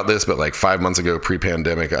forgot about this, but like 5 months ago,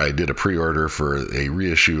 pre-pandemic, I did a pre-order for a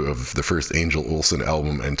reissue of the first Angel Olsen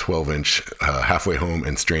album and 12-inch Halfway Home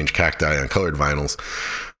and Strange Cacti on colored vinyls.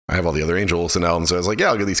 I have all the other Angel Olsen albums, so I was like, yeah,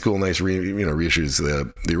 I'll get these cool, nice reissues.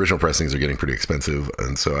 The original pressings are getting pretty expensive,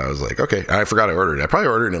 and so I was like, okay. I forgot I ordered it. I probably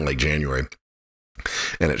ordered it in like January,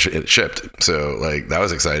 and it shipped. So like that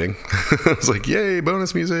was exciting. I was like, yay,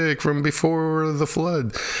 bonus music from before the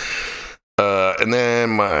flood. And then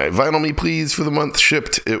my Vinyl Me Please for the month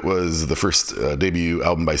shipped. It was the first debut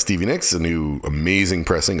album by Stevie Nicks, a new amazing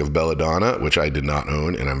pressing of Belladonna, which I did not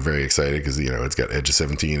own, and I'm very excited because, it's got Edge of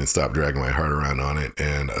 17 and Stop Dragging My Heart Around on it,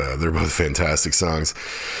 and they're both fantastic songs.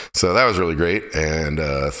 So that was really great, and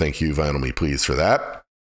thank you, Vinyl Me Please, for that.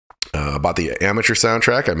 Bought the Amateur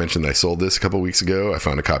soundtrack. I mentioned I sold this a couple weeks ago. I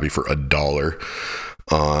found a copy for $1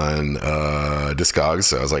 on Discogs.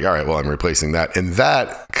 So I was like, all right, well, I'm replacing that. And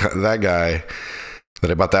that guy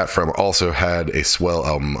that I bought that from also had a Swell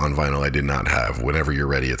album on vinyl I did not have. Whenever You're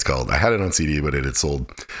Ready, it's called. I had it on CD, but it had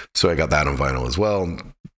sold. So I got that on vinyl as well.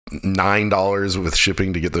 $9 with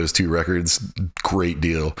shipping to get those 2 records. Great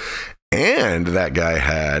deal. And that guy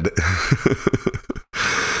had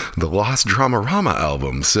the Lost Dramarama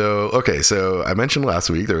album. So I mentioned last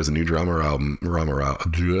week there was a new Dramarama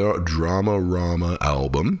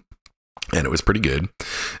album, and it was pretty good,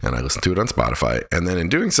 and I listened to it on Spotify. And then in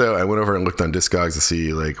doing so, I went over and looked on Discogs to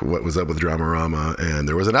see like what was up with Dramarama, and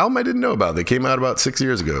there was an album I didn't know about that came out about 6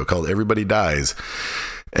 years ago called Everybody Dies.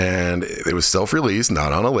 And it was self-released,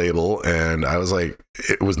 not on a label. And I was like,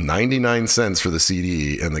 it was 99 cents for the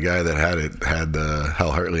CD. And the guy that had it had the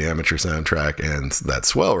Hal Hartley Amateur soundtrack and that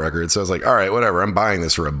Swell record. So I was like, all right, whatever. I'm buying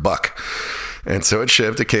this for $1. And so it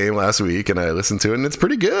shipped. It came last week and I listened to it and it's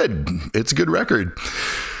pretty good. It's a good record.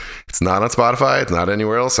 It's not on Spotify. It's not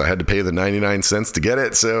anywhere else. I had to pay the 99 cents to get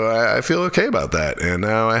it. So I feel okay about that. And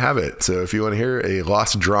now I have it. So if you want to hear a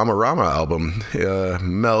Lost Dramarama album,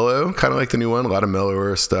 mellow, kind of like the new one, a lot of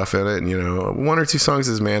mellower stuff in it. And, 1 or 2 songs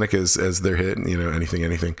as manic as their hit,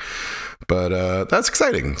 anything. But that's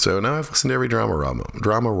exciting. So now I've listened to every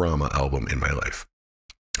Dramarama album in my life.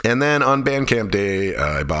 And then on Bandcamp Day,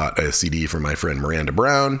 I bought a CD from my friend Miranda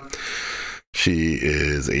Brown. She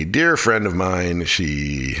is a dear friend of mine.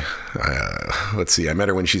 I met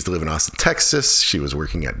her when she used to live in Austin, Texas. She was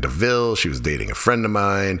working at DeVille. She was dating a friend of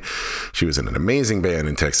mine. She was in an amazing band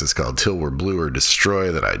in Texas called Till We're Blue or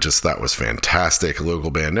Destroy that I just thought was fantastic. A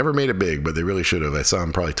local band. Never made it big, but they really should have. I saw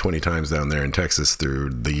them probably 20 times down there in Texas through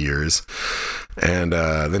the years. And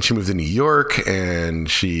then she moved to New York and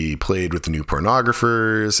she played with the New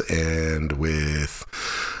Pornographers and with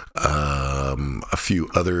A few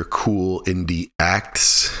other cool indie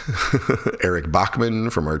acts. Eric Bachman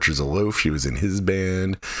from Archers of Loaf, she was in his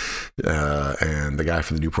band, and the guy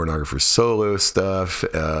from the New Pornographer solo stuff,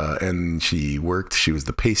 and she was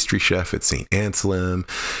the pastry chef at St. Anselm,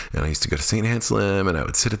 and I used to go to St. Anselm, and I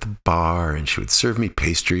would sit at the bar, and she would serve me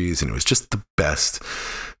pastries, and it was just the best.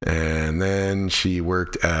 And then she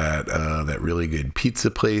worked at that really good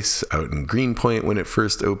pizza place out in Greenpoint when it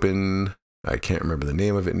first opened. I can't remember the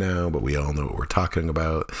name of it now, but we all know what we're talking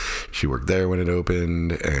about. She worked there when it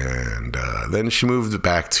opened, and then she moved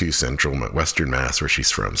back to Western Mass, where she's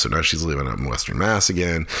from. So now she's living up in Western Mass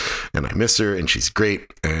again, and I miss her, and she's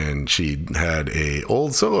great. And she had a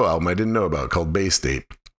old solo album I didn't know about called Bay State,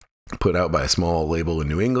 put out by a small label in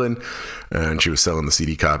New England, and she was selling the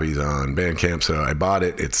CD copies on Bandcamp, so I bought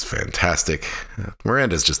it. It's fantastic.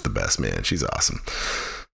 Miranda's just the best, man. She's awesome.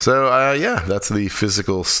 So, yeah, that's the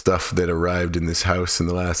physical stuff that arrived in this house in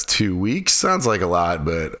the last 2 weeks. Sounds like a lot,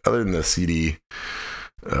 but other than the CD,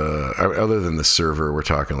 other than the server, we're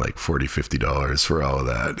talking like $40, $50 for all of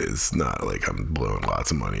that. It's not like I'm blowing lots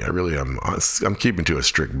of money. I'm keeping to a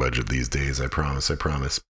strict budget these days. I promise.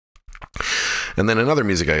 And then another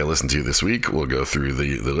music I listened to this week, we'll go through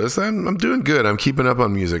the list. I'm doing good. I'm keeping up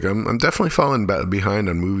on music. I'm definitely falling behind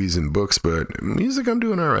on movies and books, but music I'm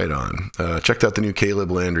doing all right on. Checked out the new Caleb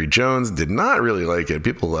Landry Jones. Did not really like it.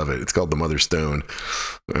 People love it. It's called The Mother Stone.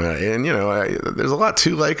 And, there's a lot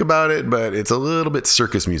to like about it, but it's a little bit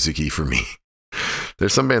circus music-y for me.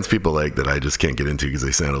 There's some bands people like that I just can't get into because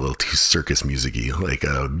they sound a little too circus music-y. Like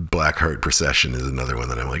Blackheart Procession is another one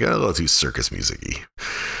that I'm like, a little too circus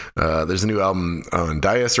music-y. There's a new album on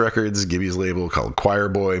Dias Records, Gibby's label, called Choir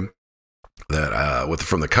Boy. That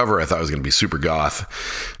from the cover I thought it was going to be super goth,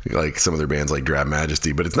 like some of their bands like Drab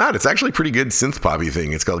Majesty, but it's not. It's actually a pretty good synth poppy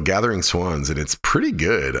thing. It's called Gathering Swans, and it's pretty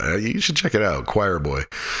good. You should check it out, Choir Boy.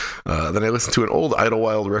 Then I listened to an old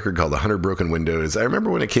Idlewild record called 100 Broken Windows. I remember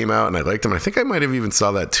when it came out and I liked them. I think I might have even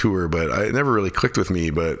saw that tour, but it never really clicked with me.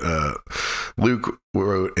 But Luke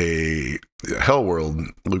wrote Hell World.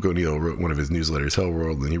 Luke O'Neill wrote one of his newsletters, Hell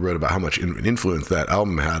World, and he wrote about how much influence that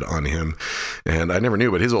album had on him. And I never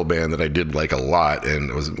knew, but his old band that I did like a lot, and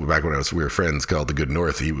it was back when we were friends, called The Good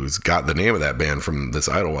North. He got the name of that band from this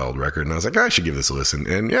Idlewild record, and I was like, I should give this a listen.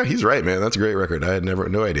 And yeah, he's right, man. That's a great record. I had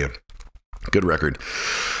no idea. Good record.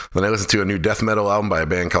 Then I listened to a new death metal album by a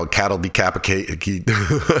band called Cattle Decapitation.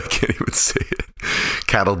 I can't even say it.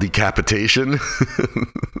 Cattle Decapitation.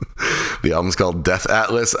 The album's called Death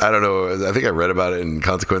Atlas. I don't know. I think I read about it in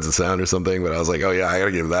Consequence of Sound or something, but I was like, oh yeah, I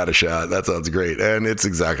gotta give that a shot. That sounds great. And it's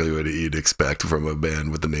exactly what you'd expect from a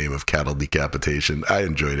band with the name of Cattle Decapitation. I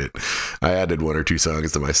enjoyed it. I added 1 or 2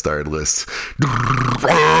 songs to my starred list.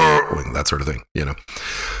 That sort of thing, Then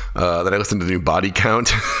I listened to the new Body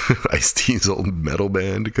Count, Ice-T's old metal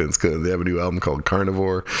band, because they have a new album called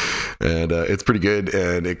Carnivore, and it's pretty good,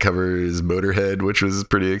 and it covers Motorhead, which was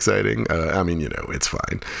pretty exciting. It's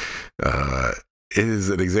fine. It is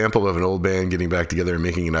an example of an old band getting back together and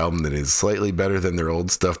making an album that is slightly better than their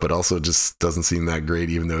old stuff, but also just doesn't seem that great,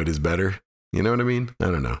 even though it is better. You know what I mean? I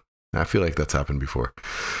don't know. I feel like that's happened before.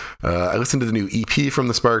 I listened to the new EP from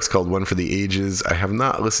the Sparks called One for the Ages. I have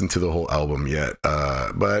not listened to the whole album yet,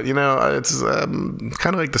 but it's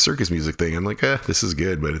kind of like the circus music thing. I'm like, this is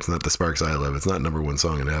good, but it's not the Sparks I love. It's not number 1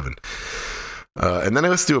 song in heaven. And then I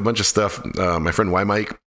listened to a bunch of stuff. My friend Y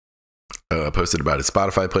Mike posted about his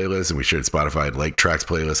Spotify playlist, and we shared Spotify Like Tracks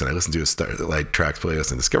playlist, and I listened to his Like Tracks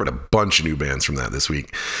playlist and discovered a bunch of new bands from that this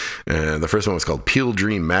week. And the first one was called Peel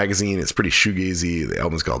Dream Magazine. It's pretty shoegazy. The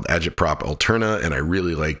album's called Agitprop Alterna, and I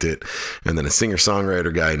really liked it. And then a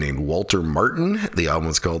singer-songwriter guy named Walter Martin. The album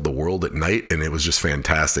was called The World at Night, and it was just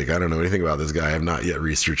fantastic. I don't know anything about this guy. I have not yet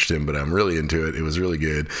researched him, but I'm really into it. It was really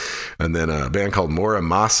good. And then a band called Maura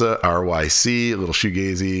Masa, RYC, a little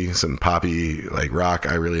shoegazy, some poppy like rock.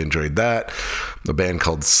 I really enjoyed that. A band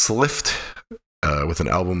called Slift with an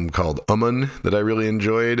album called Umun that I really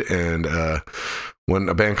enjoyed, and a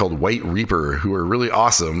band called White Reaper, who are really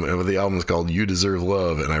awesome, and the album's called You Deserve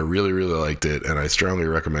Love, and I really, really liked it, and I strongly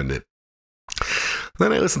recommend it.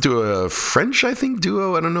 Then I listened to a French, I think,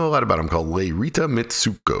 duo. I don't know a lot about them, called Les Rita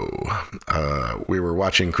Mitsouko. We were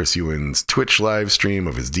watching Chris Ewan's Twitch live stream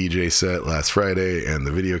of his DJ set last Friday, and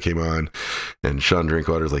the video came on, and Sean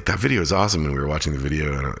Drinkwater was like, that video is awesome, and we were watching the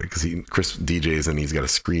video, because Chris DJs, and he's got a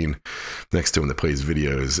screen next to him that plays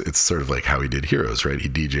videos. It's sort of like how he did Heroes, right? He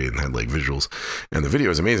DJed and had like visuals, and the video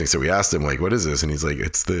is amazing. So we asked him, like, what is this? And he's like,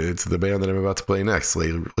 it's the band that I'm about to play next,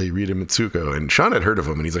 Les Rita Mitsouko. And Sean had heard of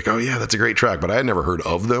him, and he's like, oh yeah, that's a great track, but I had never heard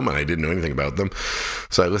of them, and I didn't know anything about them.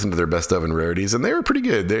 So I listened to their best of and rarities, and they were pretty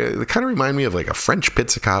good. They kind of remind me of like a French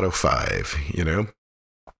Pizzicato 5,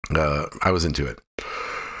 I was into it.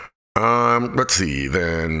 Let's see.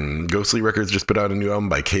 Then Ghostly Records just put out a new album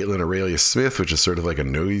by Kaitlyn Aurelia Smith, which is sort of like a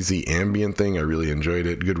noisy ambient thing. I really enjoyed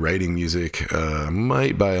it. Good writing music.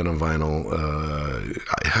 Might buy it on vinyl.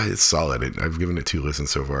 It's solid. I've given it 2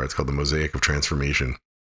 listens so far. It's called The Mosaic of Transformation,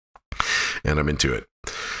 and I'm into it.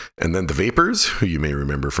 And then The Vapors, who you may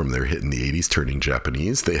remember from their hit in the 80s, Turning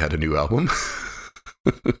Japanese, they had a new album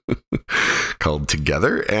called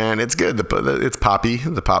Together, and it's good. It's poppy.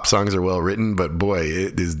 The pop songs are well written, but boy,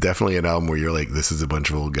 it is definitely an album where you're like, this is a bunch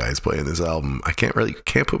of old guys playing this album. I can't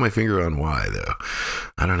put my finger on why, though.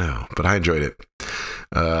 I don't know, but I enjoyed it.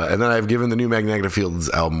 And then I've given the new Magnetic Fields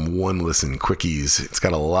album one listen, Quickies. It's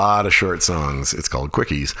got a lot of short songs. It's called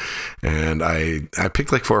Quickies. And I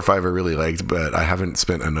picked like 4 or 5 I really liked, but I haven't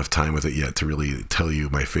spent enough time with it yet to really tell you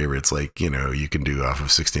my favorites. Like, you can do off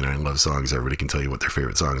of 69 love songs. Everybody can tell you what their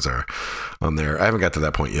favorite songs are on there. I haven't got to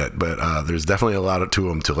that point yet, but there's definitely a lot to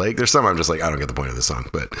them to like. There's some I'm just like, I don't get the point of this song,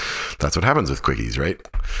 but that's what happens with Quickies, right?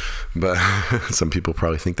 But some people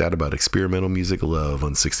probably think that about experimental music love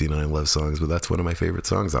on 69 love songs, but that's one of my favorite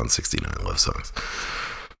songs on 69 love songs.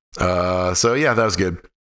 So yeah, that was good.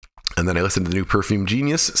 And then I listened to the new Perfume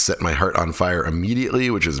Genius, Set My Heart on Fire Immediately,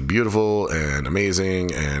 which is beautiful and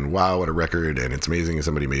amazing, and wow, what a record, and it's amazing if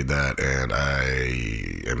somebody made that, and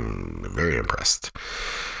I am very impressed.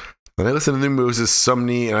 Then I listened to the new Moses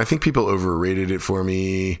Sumney, and I think people overrated it for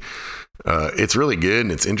me. It's really good,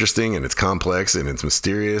 and it's interesting, and it's complex, and it's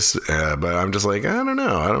mysterious, but I'm just like, I don't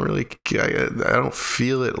know. I don't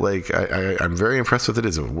feel it like, I'm very impressed with it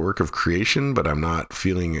as a work of creation, but I'm not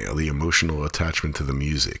feeling the emotional attachment to the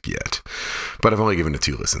music yet. But I've only given it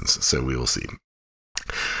 2 listens, so we will see.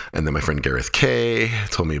 And then my friend Gareth Kay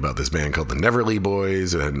told me about this band called the Neverly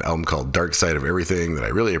Boys, an album called Dark Side of Everything that I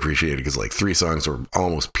really appreciated because like 3 songs were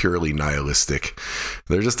almost purely nihilistic.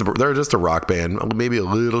 They're just a rock band, maybe a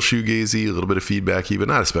little shoegazy, a little bit of feedbacky, but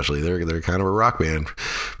not especially. They're kind of a rock band,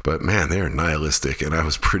 but man, they are nihilistic, and I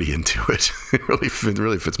was pretty into it. It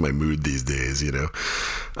really fits my mood these days,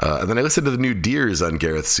 And then I listened to the new Deers on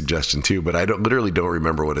Gareth's suggestion too, but I literally don't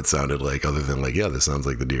remember what it sounded like other than like, yeah, this sounds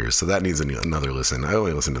like the Deers. So that needs another listen. I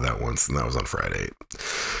only listened to that once, and that was on Friday.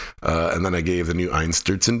 And then I gave the new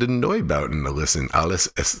Einsturzende Neubauten a listen,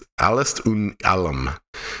 Alles und allem.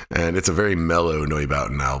 And it's a very mellow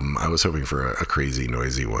Neubauten album. I was hoping for a crazy,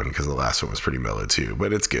 noisy one because the last one was pretty mellow too,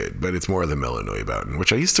 but it's good. But it's more of the mellow Neubauten,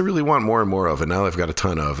 which I used to really want more and more of, and now I've got a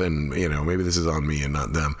ton of, and maybe this is on me and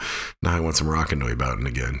not them. Now I want some rockin' Neubauten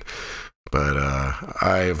again. But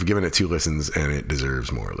I've given it 2 listens, and it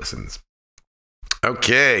deserves more listens.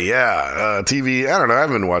 Okay, yeah, TV. I don't know. I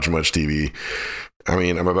haven't been watching much TV. I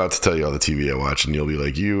mean, I'm about to tell you all the TV I watch, and you'll be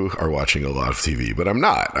like, you are watching a lot of TV, but I'm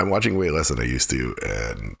not. I'm watching way less than I used to,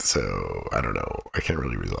 and so I don't know. I can't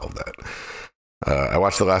really resolve that. I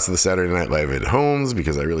watched the last of the Saturday Night Live at homes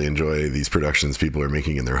because I really enjoy these productions people are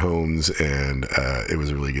making in their homes, and it was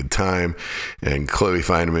a really good time. And Chloe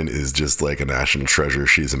Fineman is just like a national treasure.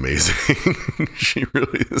 She's amazing. She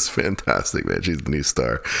really is fantastic, man. She's the new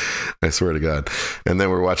star. I swear to God. And then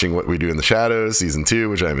we're watching What We Do in the Shadows, season 2,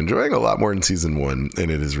 which I'm enjoying a lot more than season 1, and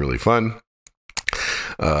it is really fun.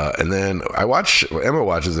 And then Emma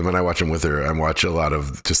watches them, and I watch them with her. I watch a lot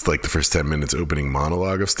of just like the first 10 minutes opening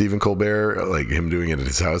monologue of Stephen Colbert, like him doing it at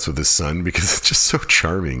his house with his son, because it's just so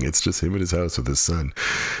charming. It's just him at his house with his son,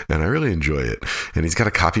 and I really enjoy it. And he's got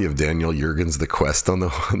a copy of Daniel Jurgen's The Quest on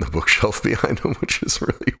the bookshelf behind him, which is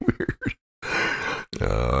really weird.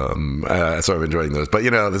 So I'm enjoying those. But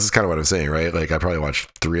this is kind of what I'm saying, right? Like I probably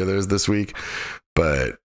watched 3 of those this week,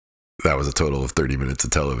 but that was a total of 30 minutes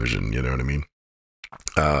of television. You know what I mean?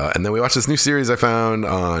 And then we watched this new series I found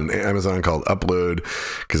on Amazon called Upload,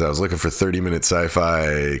 because I was looking for 30-minute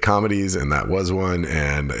sci-fi comedies, and that was one,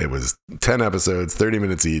 and it was 10 episodes, 30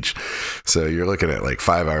 minutes each, so you're looking at like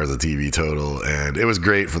 5 hours of TV total, and it was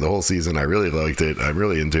great for the whole season. I really liked it. I'm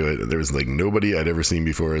really into it. There was like nobody I'd ever seen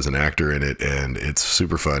before as an actor in it, and it's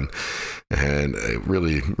super fun, and it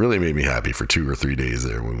really, really made me happy for 2 or 3 days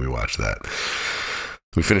there when we watched that.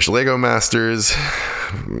 We finished Lego Masters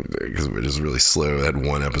because it was just really slow. It had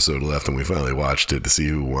 1 episode left, and we finally watched it to see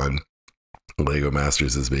who won. Lego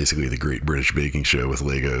Masters is basically the Great British Baking Show with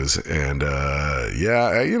Legos. And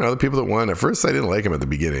the people that won, at first I didn't like them at the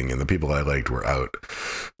beginning, and the people I liked were out.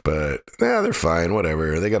 But they're fine,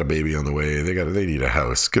 whatever. They got a baby on the way. They need a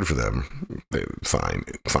house. Good for them. Fine.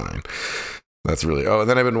 That's really... Oh, and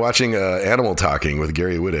then I've been watching Animal Talking with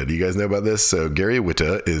Gary Whitta. Do you guys know about this? So Gary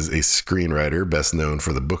Whitta is a screenwriter best known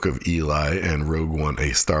for The Book of Eli and Rogue One,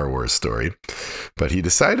 a Star Wars story. But he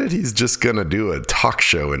decided he's just going to do a talk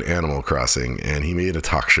show in Animal Crossing, and he made a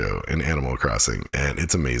talk show in Animal Crossing, and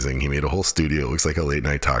it's amazing. He made a whole studio. It looks like a late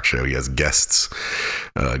night talk show. He has guests.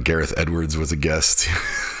 Gareth Edwards was a guest.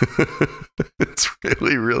 It's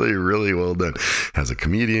really, really, really well done. It has a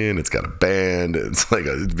comedian. It's got a band. It's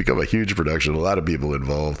become a huge production. A lot of people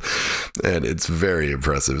involved, and it's very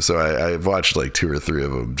impressive. So I've watched like 2 or 3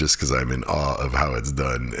 of them just because I'm in awe of how it's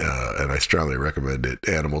done, and I strongly recommend it.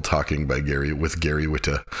 Animal Talking by Gary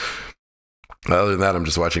Whitta. Other than that, I'm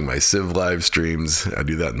just watching my Civ live streams. I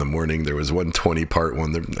do that in the morning. There was one 20-part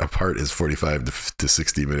one. A part is 45 to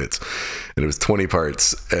 60 minutes. And it was 20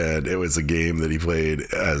 parts. And it was a game that he played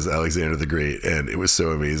as Alexander the Great. And it was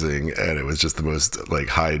so amazing. And it was just the most like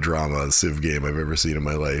high drama Civ game I've ever seen in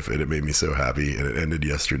my life. And it made me so happy. And it ended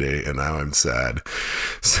yesterday. And now I'm sad.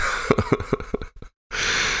 So...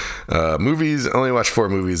 movies, I only watched 4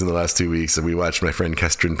 movies in the last 2 weeks. And we watched my friend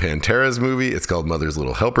Kaitlyn Pantera's movie. It's called Mother's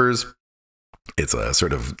Little Helpers. It's a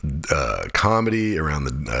sort of comedy around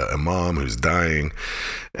a mom who's dying,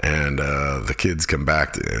 and the kids come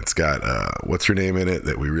back. It's got what's her name in it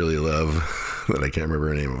that we really love that I can't remember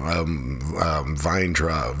her name.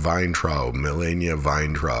 Weintraub, Melania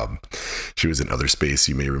Weintraub. She was in Other Space.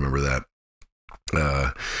 You may remember that.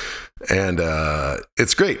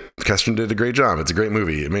 It's great. Kaitlyn did a great job. It's a great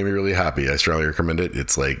movie. It made me really happy. I strongly recommend it.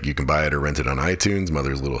 It's like you can buy it or rent it on iTunes.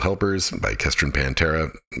 Mother's Little Helpers by Kaitlyn Pantera.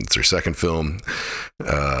 It's her second film.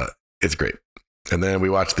 It's great. And then we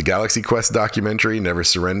watched the Galaxy Quest documentary, Never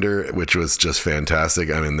Surrender, which was just fantastic.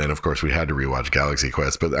 I mean, then of course we had to rewatch Galaxy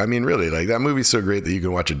Quest, but I mean, really, like that movie's so great that you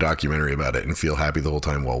can watch a documentary about it and feel happy the whole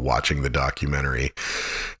time while watching the documentary.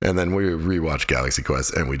 And then we rewatched Galaxy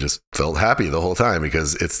Quest and we just felt happy the whole time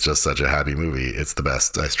because it's just such a happy movie. It's the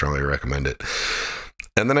best. I strongly recommend it.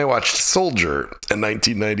 And then I watched Soldier, a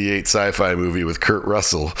 1998 sci-fi movie with Kurt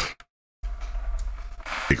Russell.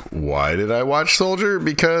 Why did I watch Soldier?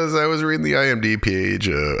 Because I was reading the IMDb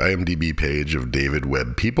page of David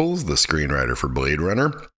Webb Peoples, the screenwriter for Blade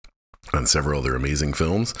Runner, and several other amazing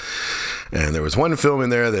films. And there was one film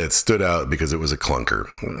in there that stood out because it was a clunker.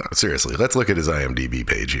 Seriously, let's look at his IMDb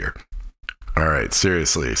page here. All right,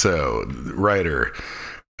 seriously. So, writer,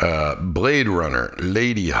 Blade Runner,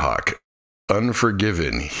 Lady Hawk,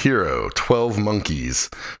 Unforgiven, Hero, 12 Monkeys,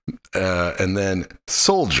 and then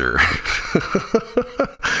Soldier.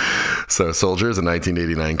 So Soldier is a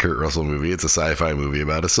 1989 Kurt Russell movie. It's a sci-fi movie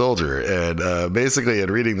about a soldier. And basically,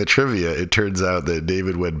 in reading the trivia, it turns out that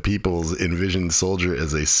David Webb Peoples envisioned Soldier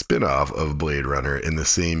as a spin-off of Blade Runner in the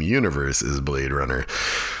same universe as Blade Runner.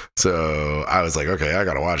 So I was like, okay, I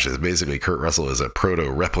got to watch this. Basically, Kurt Russell is a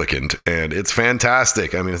proto-replicant, and it's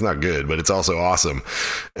fantastic. I mean, it's not good, but it's also awesome.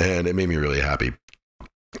 And it made me really happy.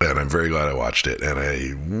 And I'm very glad I watched it. And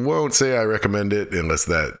I won't say I recommend it unless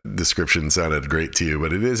that description sounded great to you,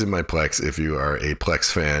 but it is in my Plex if you are a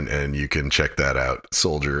Plex fan, and you can check that out.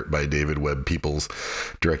 Soldier by David Webb Peoples,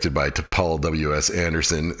 directed by Paul W.S.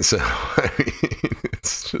 Anderson. So, I mean,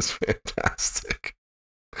 it's just fantastic.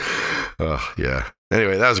 Oh, yeah.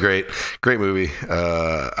 Anyway, that was great. Great movie.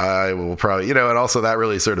 I will probably, and also that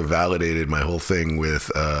really sort of validated my whole thing with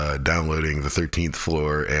downloading The 13th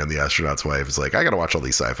Floor and The Astronaut's Wife. It's like, I got to watch all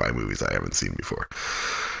these sci-fi movies I haven't seen before.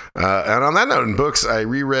 And on that note, in books, I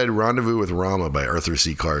reread Rendezvous with Rama by Arthur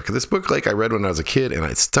C. Clarke. This book, I read when I was a kid, and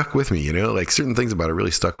it stuck with me, certain things about it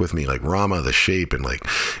really stuck with me, like Rama, the shape, and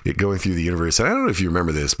it going through the universe. And I don't know if you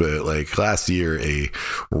remember this, but last year, a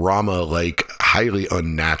Rama-like, highly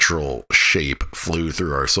unnatural shape flew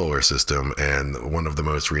through our solar system, and one of the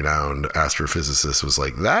most renowned astrophysicists was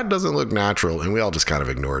like, that doesn't look natural, and we all just kind of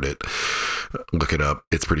ignored it. Look it up.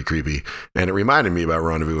 It's pretty creepy. And it reminded me about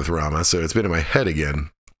Rendezvous with Rama, so it's been in my head again.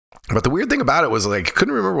 But the weird thing about it was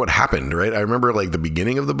couldn't remember what happened, right? I remember the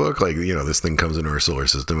beginning of the book, this thing comes into our solar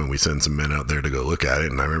system and we send some men out there to go look at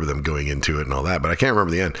it. And I remember them going into it and all that, but I can't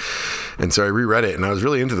remember the end. And so I reread it and I was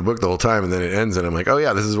really into the book the whole time. And then it ends and I'm like, oh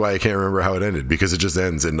yeah, this is why I can't remember how it ended, because it just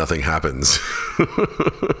ends and nothing happens.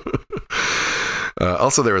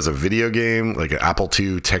 Also, there was a video game, an Apple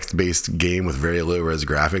II text-based game with very low-res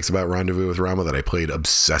graphics about Rendezvous with Rama that I played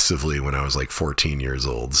obsessively when I was 14 years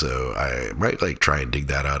old. So I might try and dig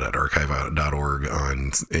that out at archive.org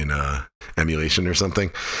in emulation or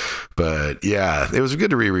something. But yeah, it was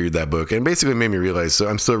good to reread that book, and basically made me realize. So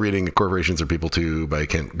I'm still reading Corporations Are People Too by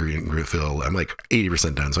Kent Greenfield. I'm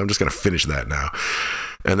 80% done, so I'm just gonna finish that now.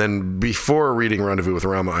 And then before reading Rendezvous with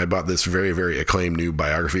Rama, I bought this very, very acclaimed new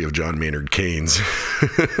biography of John Maynard Keynes.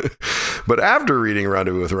 But after reading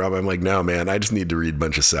Rendezvous with Rama, I'm like, no, man, I just need to read a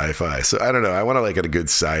bunch of sci-fi. So I don't know. I want to like get a good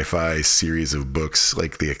sci-fi series of books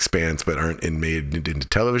like The Expanse, but aren't made into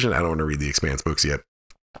television. I don't want to read The Expanse books yet,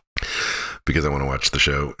 because I want to watch the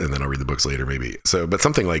show and then I'll read the books later maybe. So, but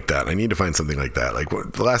something like that. I need to find something like that. Like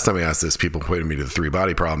the last time I asked this, people pointed me to the 3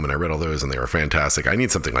 Body Problem and I read all those and they were fantastic. I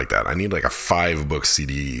need something like that. I need like a 5-book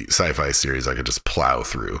CD sci-fi series I could just plow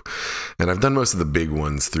through. And I've done most of the big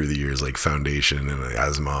ones through the years, like Foundation and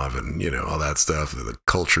Asimov and, you know, all that stuff, the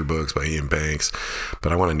culture books by Ian Banks,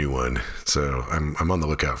 but I want a new one. So I'm on the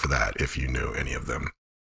lookout for that if you know any of them.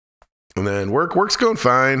 And then work's going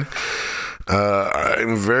fine.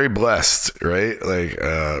 I'm very blessed, right? Like,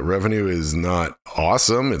 revenue is not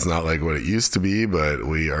awesome. It's not like what it used to be, but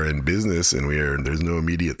we are in business and there's no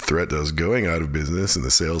immediate threat to us going out of business. And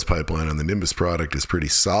the sales pipeline on the Nimbus product is pretty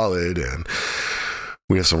solid. And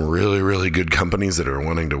we have some really, really good companies that are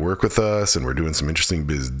wanting to work with us. And we're doing some interesting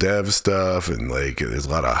biz dev stuff. And like, there's a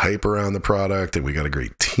lot of hype around the product and we got a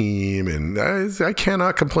great team. And I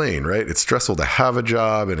cannot complain, right? It's stressful to have a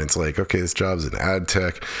job. And it's like, okay, this job's in ad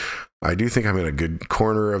tech. I do think I'm in a good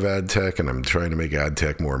corner of ad tech and I'm trying to make ad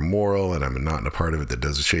tech more moral and I'm not in a part of it that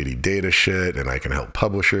does shady data shit and I can help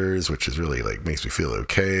publishers, which is really like makes me feel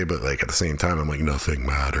okay. But like at the same time, I'm like, nothing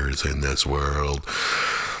matters in this world.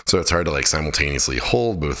 So it's hard to like simultaneously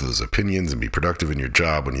hold both of those opinions and be productive in your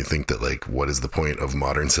job when you think that like, what is the point of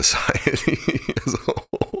modern society as a whole?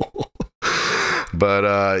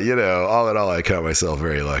 But, you know, all in all, I count myself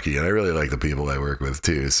very lucky and I really like the people I work with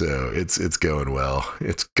too. So it's going well.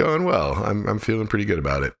 It's going well. I'm feeling pretty good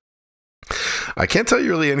about it. I can't tell you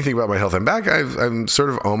really anything about my health. I'm back. I'm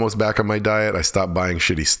sort of almost back on my diet. I stopped buying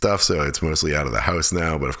shitty stuff. So it's mostly out of the house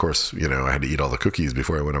now. But of course, you know, I had to eat all the cookies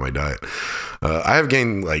before I went on my diet. I have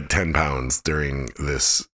gained like 10 pounds during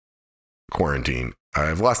this quarantine.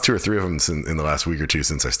 I've lost 2 or 3 of them in the last week or two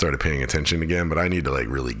since I started paying attention again, but I need to like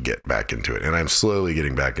really get back into it. And I'm slowly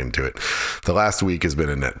getting back into it. The last week has been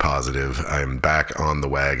a net positive. I'm back on the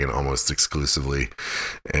wagon almost exclusively.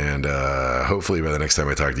 And hopefully by the next time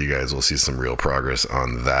I talk to you guys, we'll see some real progress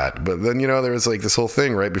on that. But then, you know, there was like this whole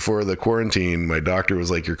thing right before the quarantine. My doctor was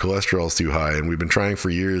like, your cholesterol's too high. And we've been trying for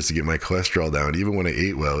years to get my cholesterol down. Even when I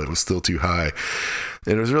ate well, it was still too high.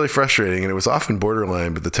 And it was really frustrating and it was often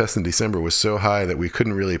borderline, but the test in December was so high that we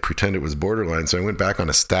couldn't really pretend it was borderline. So I went back on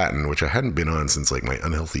a statin, which I hadn't been on since like my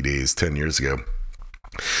unhealthy days 10 years ago.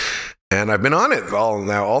 And I've been on it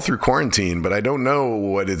all through quarantine, but I don't know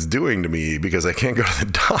what it's doing to me because I can't go to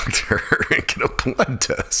the doctor and get a blood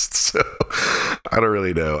test. So I don't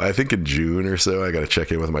really know. I think in June or so, I got to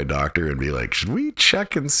check in with my doctor and be like, should we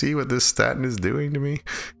check and see what this statin is doing to me?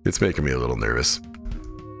 It's making me a little nervous.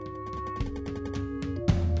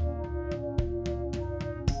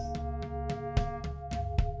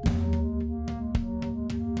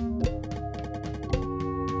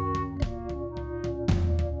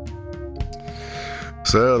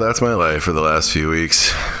 So that's my life for the last few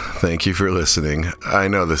weeks. Thank you for listening. I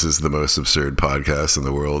know this is the most absurd podcast in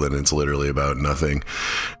the world and it's literally about nothing.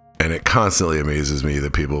 And it constantly amazes me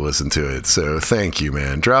that people listen to it. So thank you,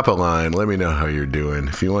 man. Drop a line. Let me know how you're doing.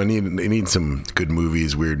 If you need some good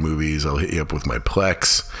movies, weird movies, I'll hit you up with my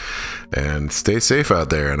Plex. And stay safe out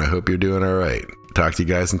there. And I hope you're doing all right. Talk to you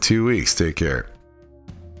guys in 2 weeks. Take care.